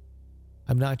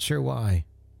 I'm not sure why.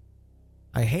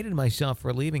 I hated myself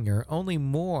for leaving her. One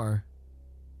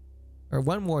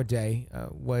more day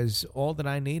was all that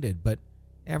I needed, but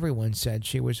everyone said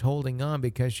she was holding on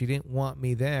because she didn't want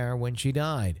me there when she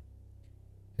died.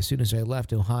 As soon as I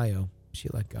left Ohio, she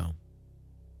let go.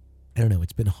 I don't know,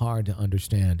 it's been hard to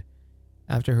understand.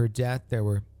 After her death, there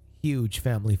were huge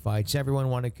family fights. Everyone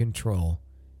wanted control.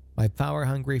 My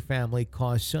power-hungry family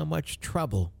caused so much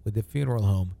trouble with the funeral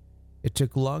home. It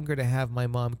took longer to have my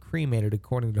mom cremated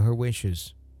according to her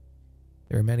wishes.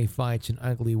 There were many fights and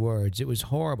ugly words. It was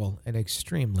horrible and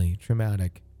extremely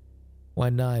traumatic.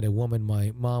 One night, a woman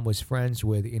my mom was friends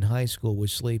with in high school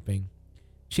was sleeping.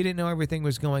 She didn't know everything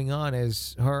was going on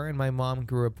as her and my mom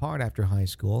grew apart after high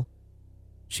school.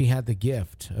 She had the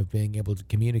gift of being able to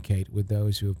communicate with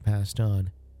those who have passed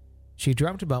on. She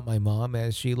dreamt about my mom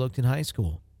as she looked in high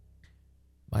school.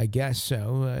 I guess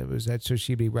so. Was that so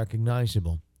she'd be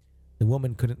recognizable? The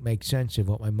woman couldn't make sense of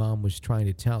what my mom was trying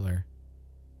to tell her.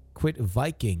 "Quit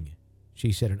Viking,"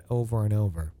 she said it over and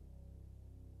over.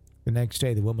 The next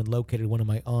day, the woman located one of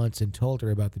my aunts and told her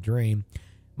about the dream.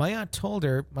 My aunt told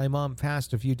her my mom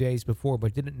passed a few days before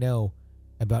but didn't know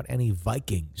about any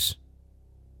Vikings.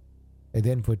 They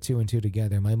then put two and two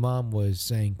together. My mom was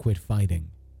saying, "Quit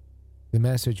fighting." The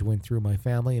message went through my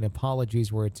family and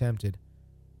apologies were attempted.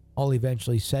 All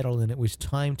eventually settled and it was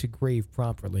time to grieve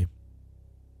properly.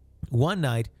 One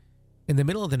night, in the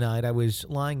middle of the night, I was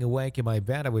lying awake in my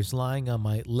bed. I was lying on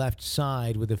my left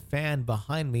side with a fan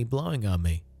behind me blowing on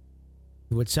me.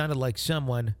 What sounded like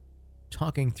someone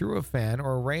talking through a fan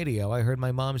or a radio. I heard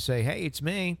my mom say, "Hey, it's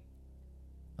me."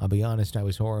 I'll be honest, I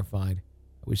was horrified.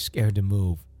 I was scared to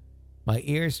move. My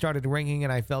ears started ringing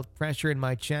and I felt pressure in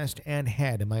my chest and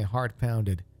head and my heart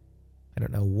pounded. I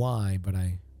don't know why, but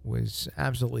I was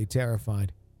absolutely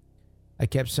terrified. I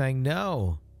kept saying,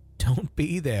 "No, don't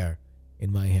be there,"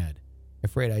 in my head,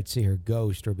 afraid I'd see her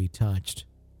ghost or be touched.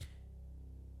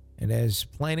 And as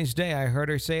plain as day, I heard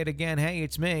her say it again, "Hey,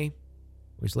 it's me."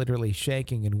 I was literally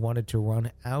shaking and wanted to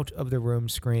run out of the room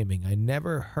screaming. I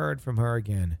never heard from her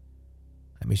again.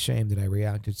 I'm ashamed that I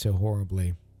reacted so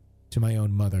horribly to my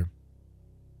own mother.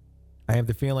 I have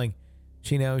the feeling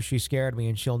she knows she scared me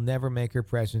and she'll never make her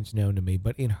presence known to me.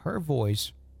 But in her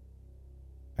voice,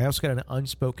 I also got an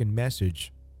unspoken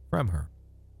message from her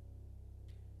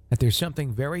that there's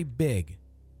something very big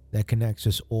that connects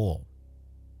us all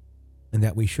and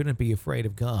that we shouldn't be afraid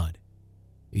of God.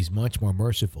 He's much more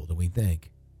merciful than we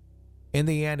think. In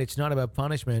the end, it's not about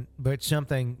punishment, but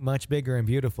something much bigger and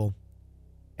beautiful.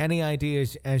 Any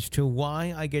ideas as to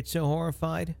why I get so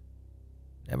horrified?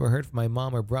 Never heard from my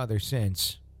mom or brother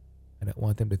since. I don't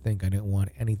want them to think I don't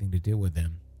want anything to do with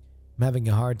them. I'm having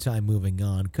a hard time moving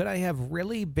on. Could I have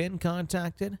really been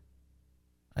contacted?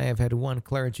 I have had one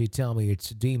clergy tell me it's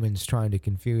demons trying to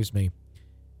confuse me.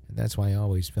 And that's why I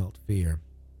always felt fear.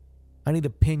 I need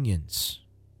opinions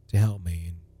to help me,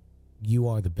 and you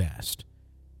are the best.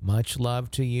 Much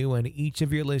love to you and each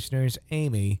of your listeners,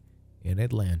 Amy in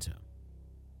Atlanta.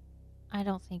 I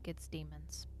don't think it's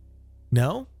demons.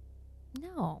 No?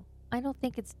 No, I don't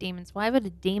think it's demons. Why would a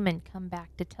demon come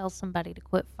back to tell somebody to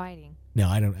quit fighting? No,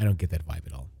 I don't get that vibe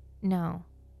at all. No.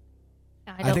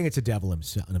 I think it's a devil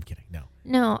himself. I'm kidding. No.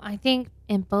 No, I think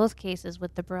in both cases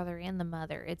with the brother and the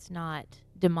mother, it's not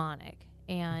demonic.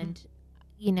 And,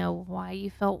 you know, why you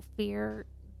felt fear,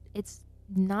 it's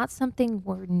not something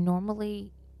we're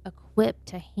normally equipped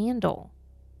to handle.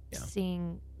 Yeah.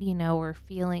 Seeing, you know, or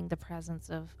feeling the presence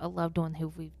of a loved one who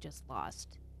we've just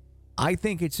lost. I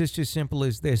think it's just as simple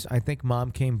as this. I think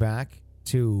Mom came back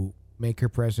to make her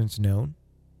presence known,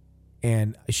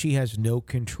 and she has no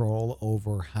control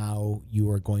over how you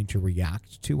are going to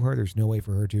react to her. There's no way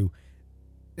for her to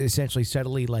essentially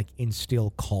subtly like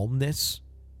instill calmness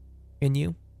in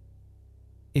you,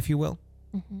 if you will.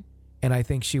 Mm-hmm. And I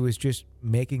think she was just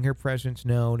making her presence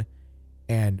known,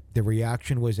 and the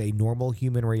reaction was a normal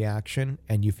human reaction,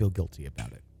 and you feel guilty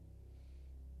about it.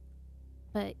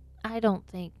 But I don't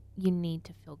think you need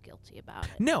to feel guilty about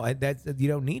it. No, you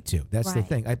don't need to. That's the Right.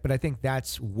 thing. But I think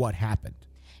that's what happened.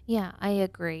 Yeah, I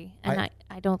agree. And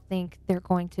I don't think they're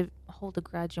going to hold a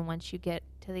grudge. And once you get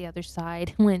to the other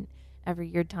side, whenever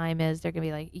your time is, they're going to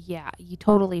be like, yeah, you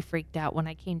totally freaked out when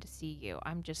I came to see you.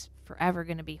 I'm just forever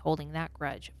going to be holding that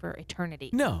grudge for eternity.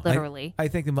 No. Literally. I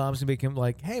think the mom's going to become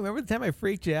like, hey, remember the time I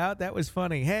freaked you out? That was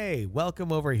funny. Hey,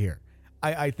 welcome over here.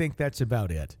 I think that's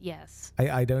about it. Yes.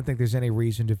 I don't think there's any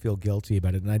reason to feel guilty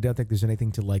about it. And I don't think there's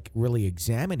anything to like really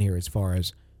examine here as far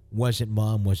as was it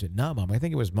mom, was it not mom? I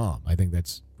think it was mom. I think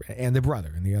that's, and the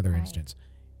brother in the other instance.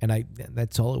 And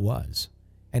that's all it was.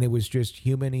 And it was just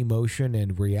human emotion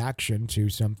and reaction to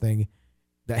something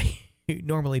that you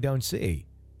normally don't see.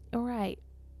 Right.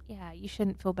 Yeah, you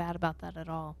shouldn't feel bad about that at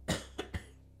all.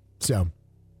 So,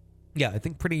 yeah, I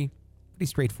think pretty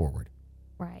straightforward.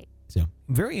 Right. So,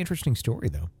 very interesting story,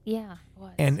 though. Yeah, it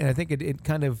was. And I think it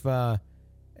kind of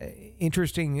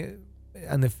interesting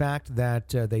on the fact that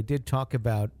they did talk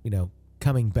about, you know,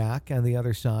 coming back on the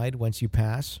other side once you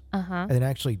pass. Uh-huh. And then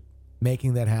actually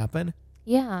making that happen.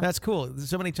 Yeah. That's cool.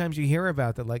 So many times you hear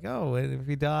about that, like, oh, if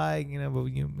you die, you know,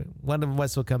 one of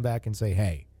us will come back and say,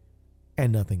 hey,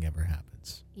 and nothing ever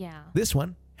happens. Yeah. This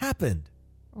one happened.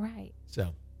 Right.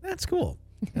 So that's cool.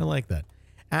 I like that.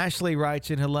 Ashley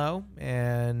writes in hello,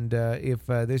 and if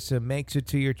this makes it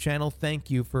to your channel,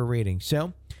 thank you for reading.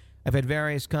 So, I've had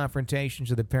various confrontations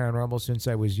with the paranormal since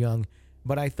I was young,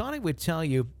 but I thought I would tell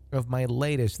you of my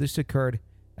latest. This occurred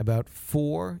about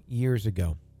 4 years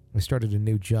ago. I started a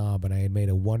new job, and I had made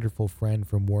a wonderful friend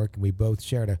from work, and we both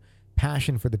shared a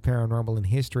passion for the paranormal and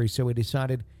history, so we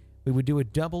decided we would do a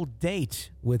double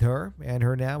date with her and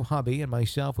her now hubby, and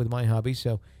myself with my hubby.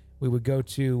 So, we would go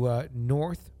to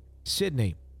North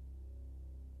Sydney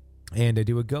and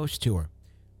do a ghost tour.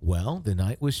 Well, the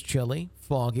night was chilly,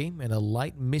 foggy, and a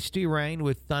light misty rain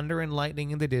with thunder and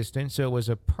lightning in the distance, so it was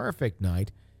a perfect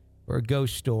night for a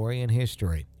ghost story and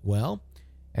history. Well,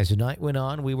 as the night went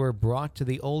on, we were brought to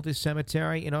the oldest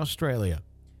cemetery in Australia.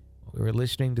 We were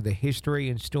listening to the history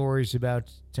and stories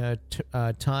about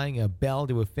tying a bell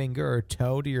to a finger or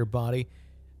toe to your body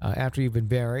after you've been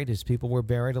buried, as people were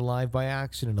buried alive by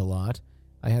accident a lot.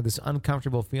 I had this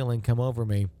uncomfortable feeling come over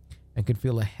me and could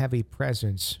feel a heavy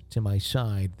presence to my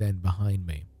side, then behind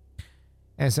me.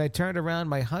 As I turned around,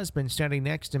 my husband standing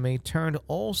next to me turned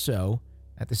also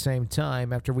at the same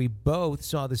time after we both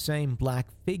saw the same black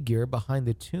figure behind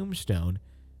the tombstone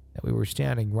that we were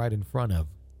standing right in front of.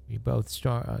 We both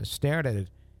stared at it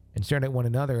and stared at one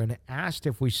another and asked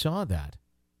if we saw that.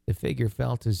 The figure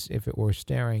felt as if it were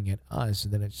staring at us,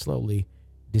 and then it slowly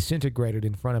disintegrated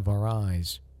in front of our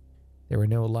eyes. There were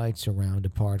no lights around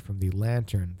apart from the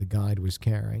lantern the guide was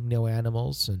carrying, no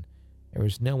animals, and there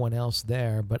was no one else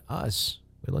there but us.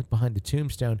 We looked behind the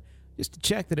tombstone just to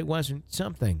check that it wasn't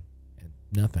something, and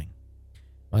nothing.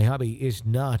 My hubby is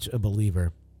not a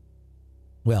believer.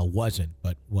 Well, wasn't,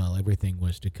 but while everything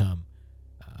was to come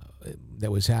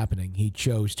that was happening, he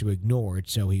chose to ignore it,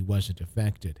 so he wasn't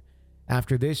affected.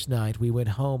 After this night, we went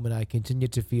home, and I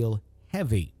continued to feel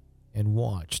heavy and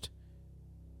watched.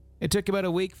 It took about a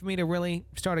week for me to really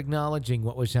start acknowledging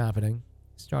what was happening.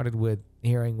 It started with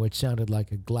hearing what sounded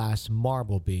like a glass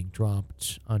marble being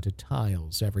dropped onto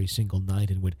tiles every single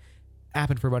night, and would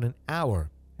happen for about an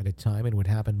hour at a time, and would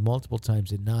happen multiple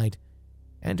times at night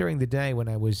and during the day when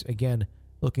I was, again,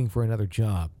 looking for another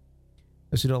job.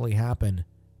 This would only happen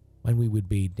when we would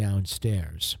be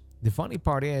downstairs. The funny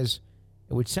part is,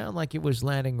 it would sound like it was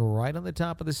landing right on the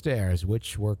top of the stairs,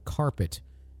 which were carpet.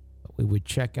 We would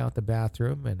check out the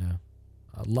bathroom and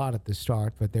a lot at the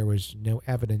start, but there was no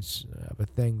evidence of a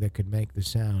thing that could make the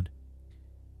sound.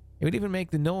 It would even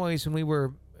make the noise when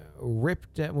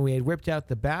when we had ripped out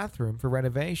the bathroom for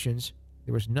renovations.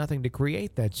 There was nothing to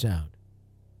create that sound.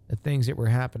 The things that were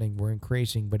happening were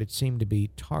increasing, but it seemed to be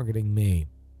targeting me.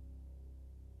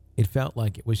 It felt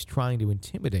like it was trying to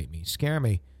intimidate me, scare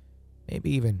me,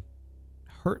 maybe even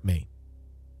hurt me.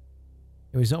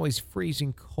 It was always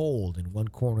freezing cold in one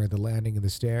corner of the landing of the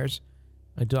stairs.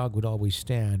 My dog would always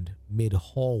stand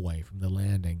mid-hallway from the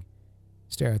landing,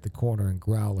 stare at the corner and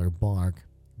growl or bark.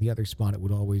 The other spot, it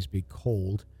would always be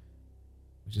cold.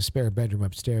 There was a spare bedroom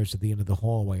upstairs at the end of the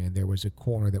hallway, and there was a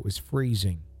corner that was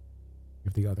freezing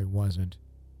if the other wasn't.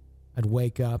 I'd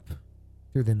wake up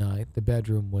through the night. The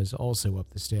bedroom was also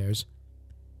up the stairs.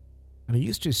 And I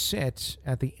used to sit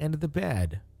at the end of the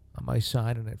bed on my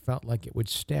side, and it felt like it would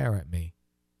stare at me.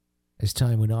 As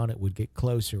time went on, it would get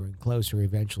closer and closer.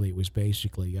 Eventually, it was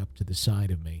basically up to the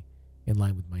side of me, in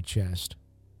line with my chest.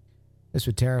 This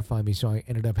would terrify me, so I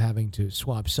ended up having to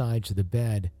swap sides of the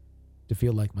bed to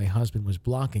feel like my husband was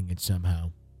blocking it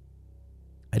somehow.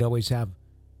 I'd always have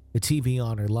the TV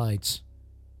on or lights.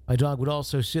 My dog would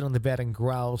also sit on the bed and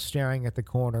growl, staring at the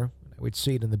corner. I would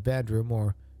see it in the bedroom,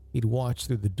 or he'd watch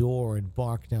through the door and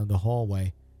bark down the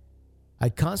hallway. I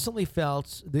constantly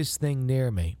felt this thing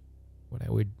near me. When I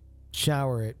would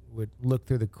shower, it would look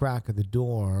through the crack of the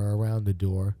door or around the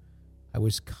door. I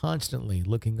was constantly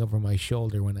looking over my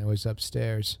shoulder when I was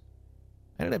upstairs.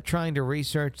 I ended up trying to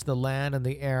research the land and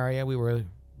the area we were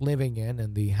living in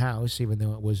and the house, even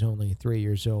though it was only 3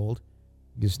 years old.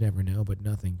 You just never know, but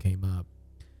nothing came up.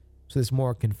 So this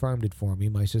more confirmed it for me,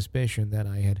 my suspicion that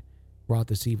I had brought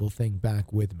this evil thing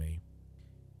back with me.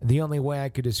 And the only way I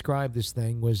could describe this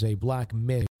thing was a black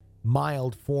mist,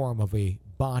 mild form of a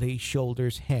body,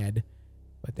 shoulders, head,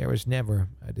 but there was never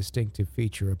a distinctive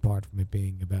feature apart from it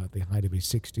being about the height of a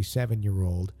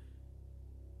 67-year-old,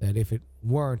 that if it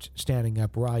weren't standing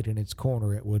upright in its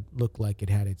corner, it would look like it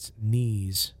had its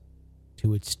knees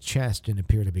to its chest and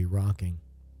appear to be rocking.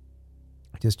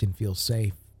 I just didn't feel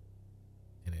safe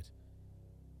in it.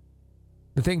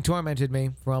 The thing tormented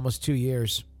me for almost 2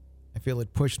 years. I feel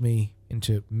it pushed me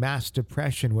into mass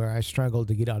depression where I struggled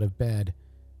to get out of bed.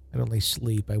 I'd only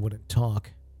sleep. I wouldn't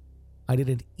talk. I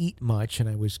didn't eat much, and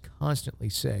I was constantly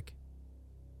sick.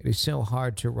 It is so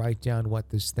hard to write down what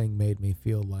this thing made me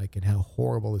feel like and how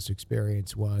horrible this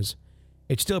experience was.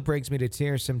 It still brings me to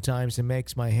tears sometimes and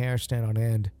makes my hair stand on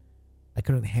end. I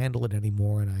couldn't handle it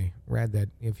anymore, and I read that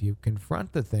if you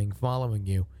confront the thing following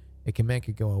you, it can make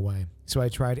it go away. So I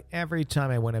tried every time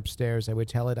I went upstairs. I would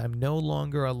tell it, I'm no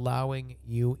longer allowing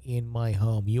you in my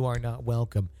home. You are not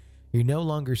welcome. You no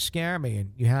longer scare me,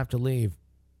 and you have to leave.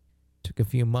 It took a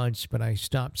few months, but I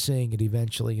stopped seeing it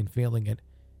eventually and feeling it.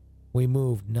 We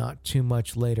moved not too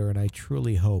much later, and I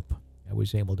truly hope I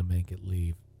was able to make it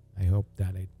leave. I hope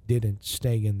that it didn't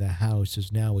stay in the house,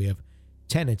 as now we have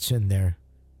tenants in there,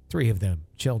 3 of them,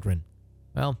 children.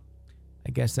 Well,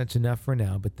 I guess that's enough for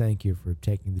now, but thank you for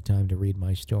taking the time to read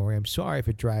my story. I'm sorry if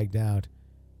it dragged out.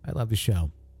 I love the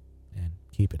show, and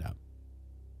keep it up.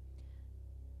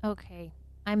 Okay,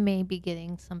 I may be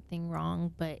getting something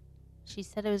wrong, but she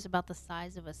said it was about the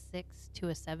size of a 6 to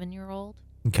a 7-year-old.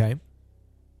 Okay.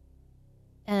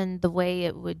 And the way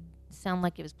it would sound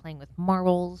like it was playing with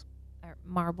marbles,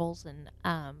 and,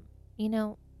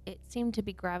 it seemed to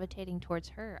be gravitating towards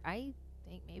her. I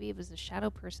think maybe it was a shadow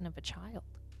person of a child.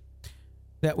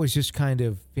 That was just kind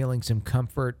of feeling some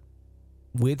comfort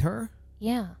with her?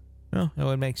 Yeah. Oh, that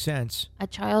would make sense. A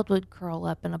child would curl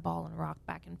up in a ball and rock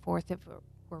back and forth if it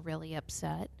were really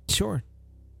upset. Sure.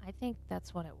 I think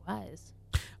that's what it was.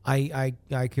 I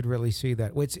could really see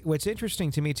that. What's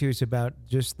interesting to me too is about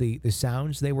just the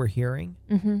sounds they were hearing,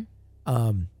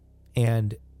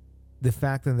 and the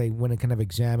fact that they want to kind of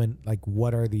examine like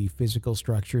what are the physical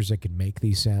structures that could make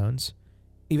these sounds,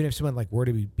 even if someone like were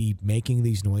to be making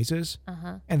these noises,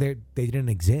 and they didn't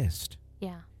exist.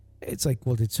 Yeah. It's like,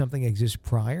 well, did something exist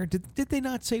prior? Did they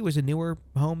not say it was a newer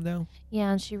home though? Yeah,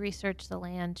 and she researched the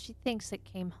land. She thinks it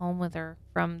came home with her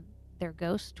from their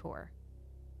ghost tour.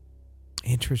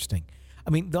 Interesting.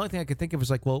 I mean, the only thing I could think of was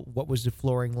like, well, what was the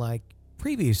flooring like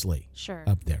previously? Sure.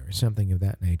 Up there, or something of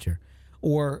that nature.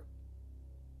 Or,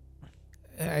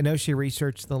 I know she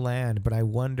researched the land, but I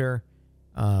wonder,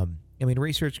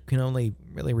 research can only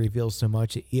really reveal so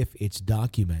much if it's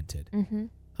documented.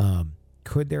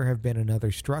 Could there have been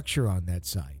another structure on that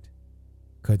site?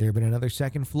 Could there have been another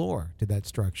second floor to that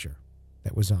structure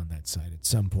that was on that site at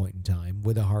some point in time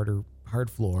with a hard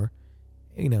floor,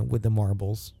 with the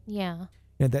marbles? Yeah.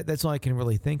 That's all I can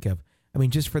really think of. I mean,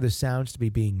 just for the sounds to be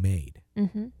being made.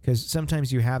 Because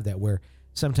sometimes you have that where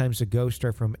sometimes a ghost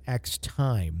are from X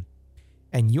time,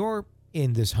 and you're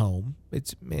in this home.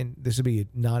 And this would be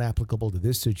not applicable to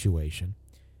this situation,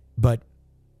 but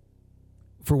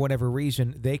for whatever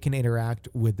reason, they can interact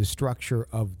with the structure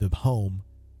of the home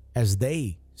as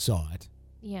they saw it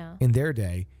in their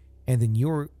day, and then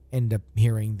you end up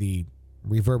hearing the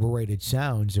reverberated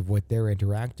sounds of what they're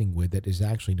interacting with that is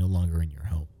actually no longer in your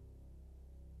home.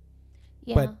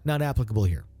 Yeah. But not applicable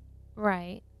here.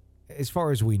 Right. As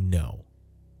far as we know.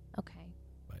 Okay.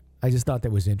 But I just thought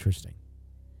that was interesting.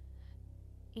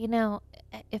 You know,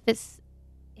 if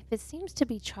it seems to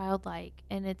be childlike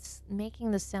and it's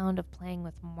making the sound of playing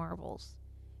with marbles,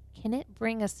 can it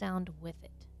bring a sound with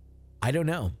it? I don't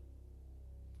know.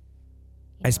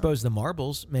 I suppose the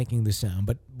marbles making the sound,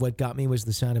 but what got me was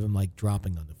the sound of them like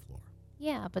dropping on the floor.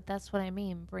 Yeah, but that's what I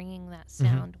mean, bringing that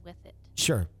sound with it.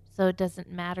 Sure. So it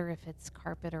doesn't matter if it's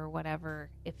carpet or whatever,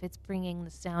 if it's bringing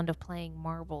the sound of playing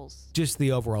marbles. Just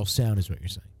the overall sound is what you're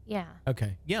saying. Yeah.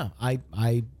 Okay. Yeah, I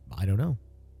don't know.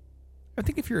 I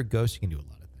think if you're a ghost, you can do a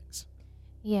lot of things.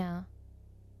 Yeah.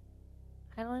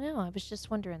 I don't know. I was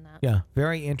just wondering that. Yeah,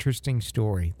 very interesting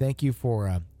story. Thank you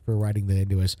for writing that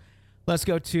into us. Let's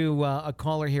go to a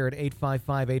caller here at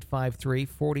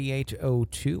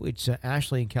 855-853-4802. It's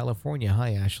Ashley in California.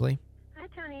 Hi, Ashley. Hi,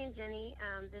 Tony and Jenny.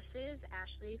 This is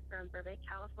Ashley from Burbank,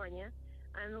 California.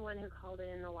 I'm the one who called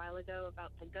in a while ago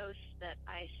about the ghost that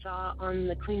I saw on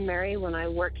the Queen Mary when I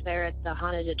worked there at the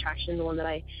haunted attraction, the one that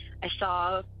I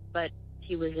saw, but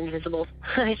he was invisible.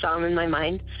 I saw him in my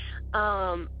mind.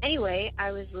 Anyway,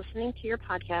 I was listening to your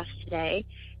podcast today,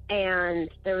 and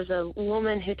there was a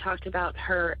woman who talked about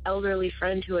her elderly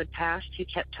friend who had passed who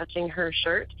kept touching her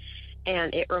shirt,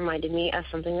 and it reminded me of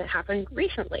something that happened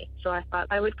recently. So I thought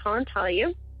I would call and tell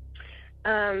you.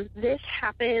 This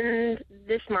happened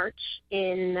this March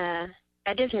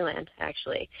at Disneyland,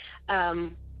 actually.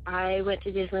 I went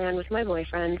to Disneyland with my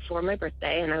boyfriend for my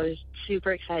birthday, and I was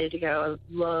super excited to go. I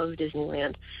love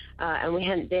Disneyland. And we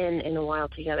hadn't been in a while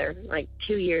together, like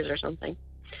 2 years or something.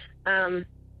 So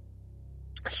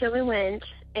we went,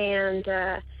 and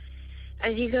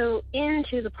as you go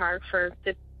into the park, for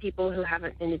the people who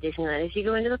haven't been to Disneyland, as you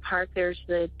go into the park, there's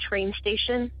the train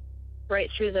station right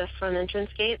through the front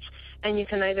entrance gates, and you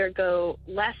can either go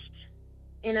left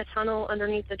in a tunnel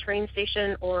underneath the train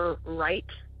station or right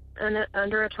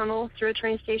under a tunnel through a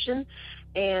train station.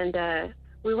 And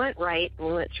we went right, and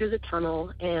we went through the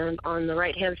tunnel, and on the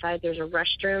right-hand side there's a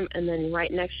restroom, and then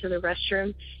right next to the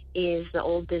restroom is the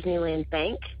old Disneyland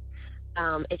bank.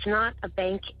 It's not a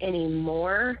bank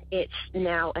anymore. It's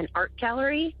now an art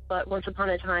gallery, but once upon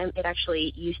a time it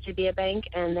actually used to be a bank,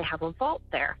 and they have a vault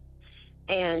there.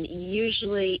 And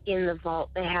usually in the vault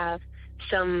they have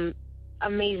some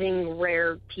amazing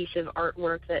rare piece of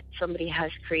artwork that somebody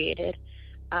has created.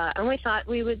 And we thought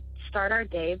we would start our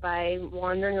day by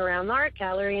wandering around the art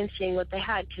gallery and seeing what they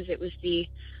had, because it was I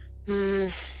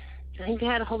think they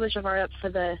had a whole bunch of art up for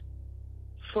the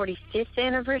 45th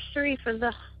anniversary for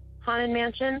the Haunted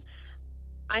Mansion.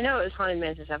 I know it was Haunted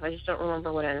Mansion stuff. I just don't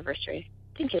remember what anniversary.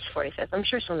 I think it's 45th. I'm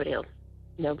sure somebody will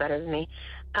know better than me.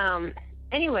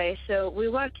 Anyway, so we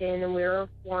walked in, and we were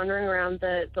wandering around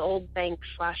the old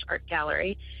bank/art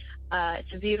gallery.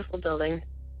 It's a beautiful building.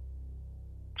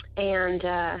 And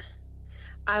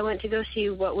I went to go see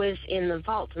what was in the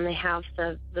vault, and they have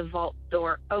the vault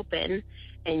door open,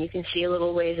 and you can see a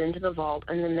little ways into the vault,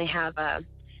 and then they have a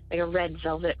red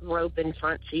velvet rope in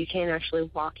front, so you can't actually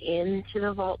walk into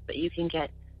the vault, but you can get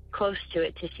close to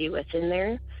it to see what's in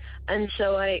there. And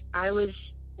so I was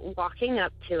walking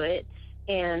up to it,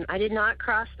 and I did not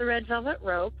cross the red velvet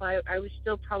rope. I was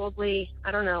still probably,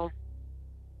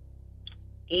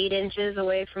 8 inches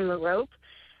away from the rope,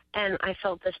 and I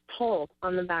felt this pull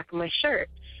on the back of my shirt.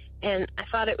 And I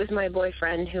thought it was my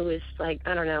boyfriend who was,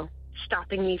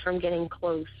 stopping me from getting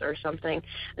close or something.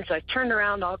 And so I turned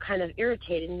around all kind of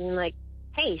irritated and like,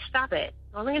 hey, stop it.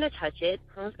 I wasn't going to touch it.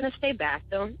 I was going to stay back.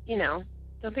 Don't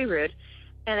be rude.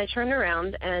 And I turned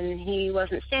around, and he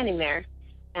wasn't standing there.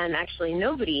 And actually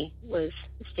nobody was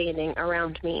standing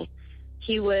around me.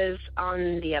 He was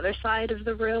on the other side of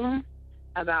the room,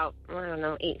 about,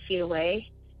 8 feet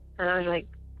away. And I was like,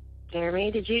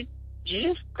 Jeremy, did you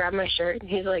just grab my shirt? And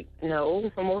he's like, no,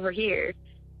 I'm over here.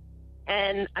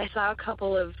 And I saw a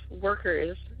couple of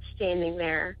workers standing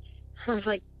there. I was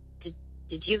like,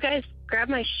 did you guys grab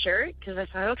my shirt? Because I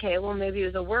thought, okay, well, maybe it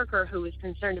was a worker who was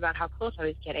concerned about how close I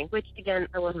was getting, which, again,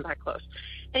 I wasn't that close.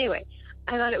 Anyway,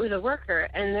 I thought it was a worker,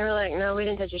 and they were like, no, we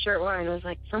didn't touch your shirt. Why? And I was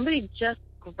like, somebody just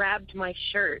grabbed my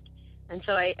shirt. And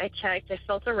so I checked, I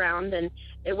felt around, and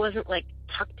it wasn't,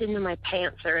 tucked into my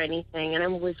pants or anything, and I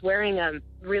was wearing a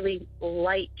really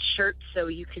light shirt so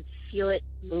you could feel it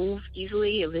move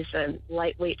easily. It was a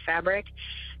lightweight fabric.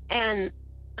 And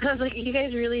I was like, you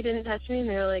guys really didn't touch me? And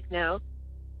they were like, no.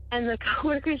 And the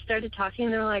coworkers started talking,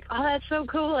 and they were like, oh, that's so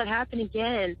cool. It happened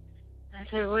again. And I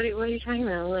said, what are you talking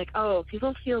about? I'm like, oh,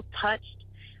 people feel touched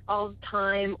all the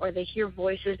time, or they hear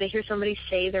voices. They hear somebody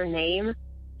say their name.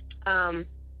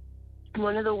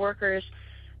 One of the workers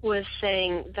was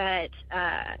saying that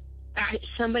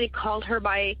somebody called her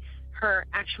by her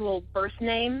actual birth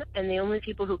name, and the only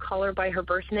people who call her by her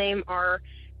birth name are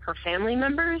her family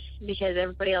members, because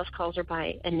everybody else calls her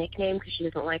by a nickname because she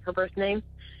doesn't like her birth name.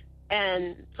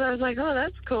 And so I was like, oh,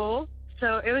 that's cool.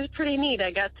 So it was pretty neat.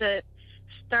 I got to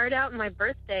start out my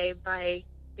birthday by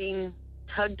being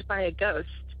tugged by a ghost.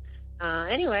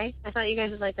 Anyway, I thought you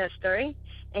guys would like that story.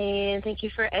 And thank you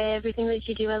for everything that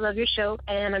you do. I love your show,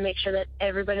 and I make sure that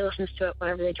everybody listens to it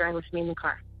whenever they drive with me in the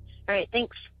car. All right,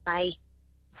 thanks. Bye.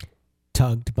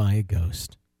 Tugged by a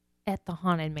ghost. At the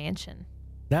Haunted Mansion.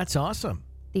 That's awesome.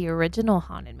 The original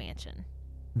Haunted Mansion.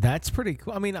 That's pretty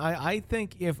cool. I mean, I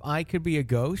think if I could be a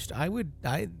ghost,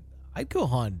 I'd go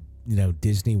haunt,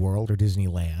 Disney World or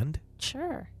Disneyland.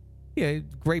 Sure. Yeah,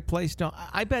 great place. No,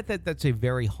 I bet that's a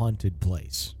very haunted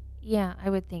place. Yeah, I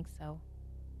would think so.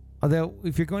 Although,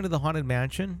 if you're going to the Haunted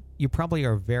Mansion, you probably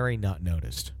are very not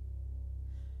noticed.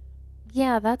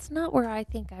 Yeah, that's not where I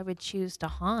think I would choose to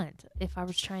haunt if I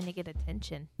was trying to get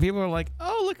attention. People are like,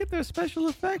 oh, look at those special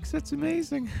effects. That's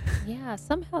amazing. Yeah,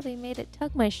 somehow they made it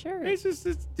tug my shirt. It's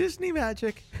Disney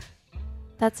magic.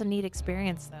 That's a neat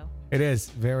experience, though. It is.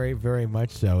 Very, very much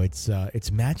so.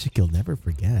 It's magic you'll never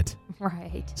forget.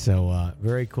 Right. So,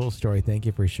 very cool story. Thank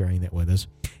you for sharing that with us.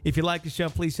 If you like the show,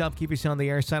 please help keep us on the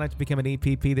air. Sign up to become an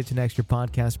EPP. That's an extra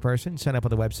podcast person. Sign up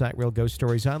on the website,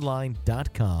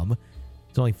 realghoststoriesonline.com.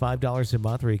 It's only $5 a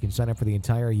month, or you can sign up for the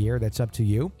entire year. That's up to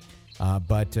you.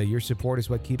 But your support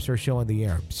is what keeps our show on the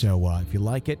air. So if you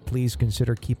like it, please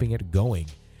consider keeping it going.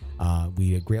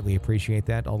 We greatly appreciate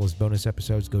that. All those bonus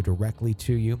episodes go directly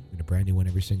to you, and a brand new one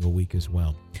every single week as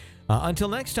well. Until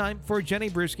next time, for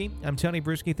Jenny Brewski, I'm Tony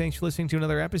Brewski. Thanks for listening to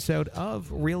another episode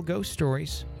of Real Ghost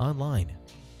Stories Online.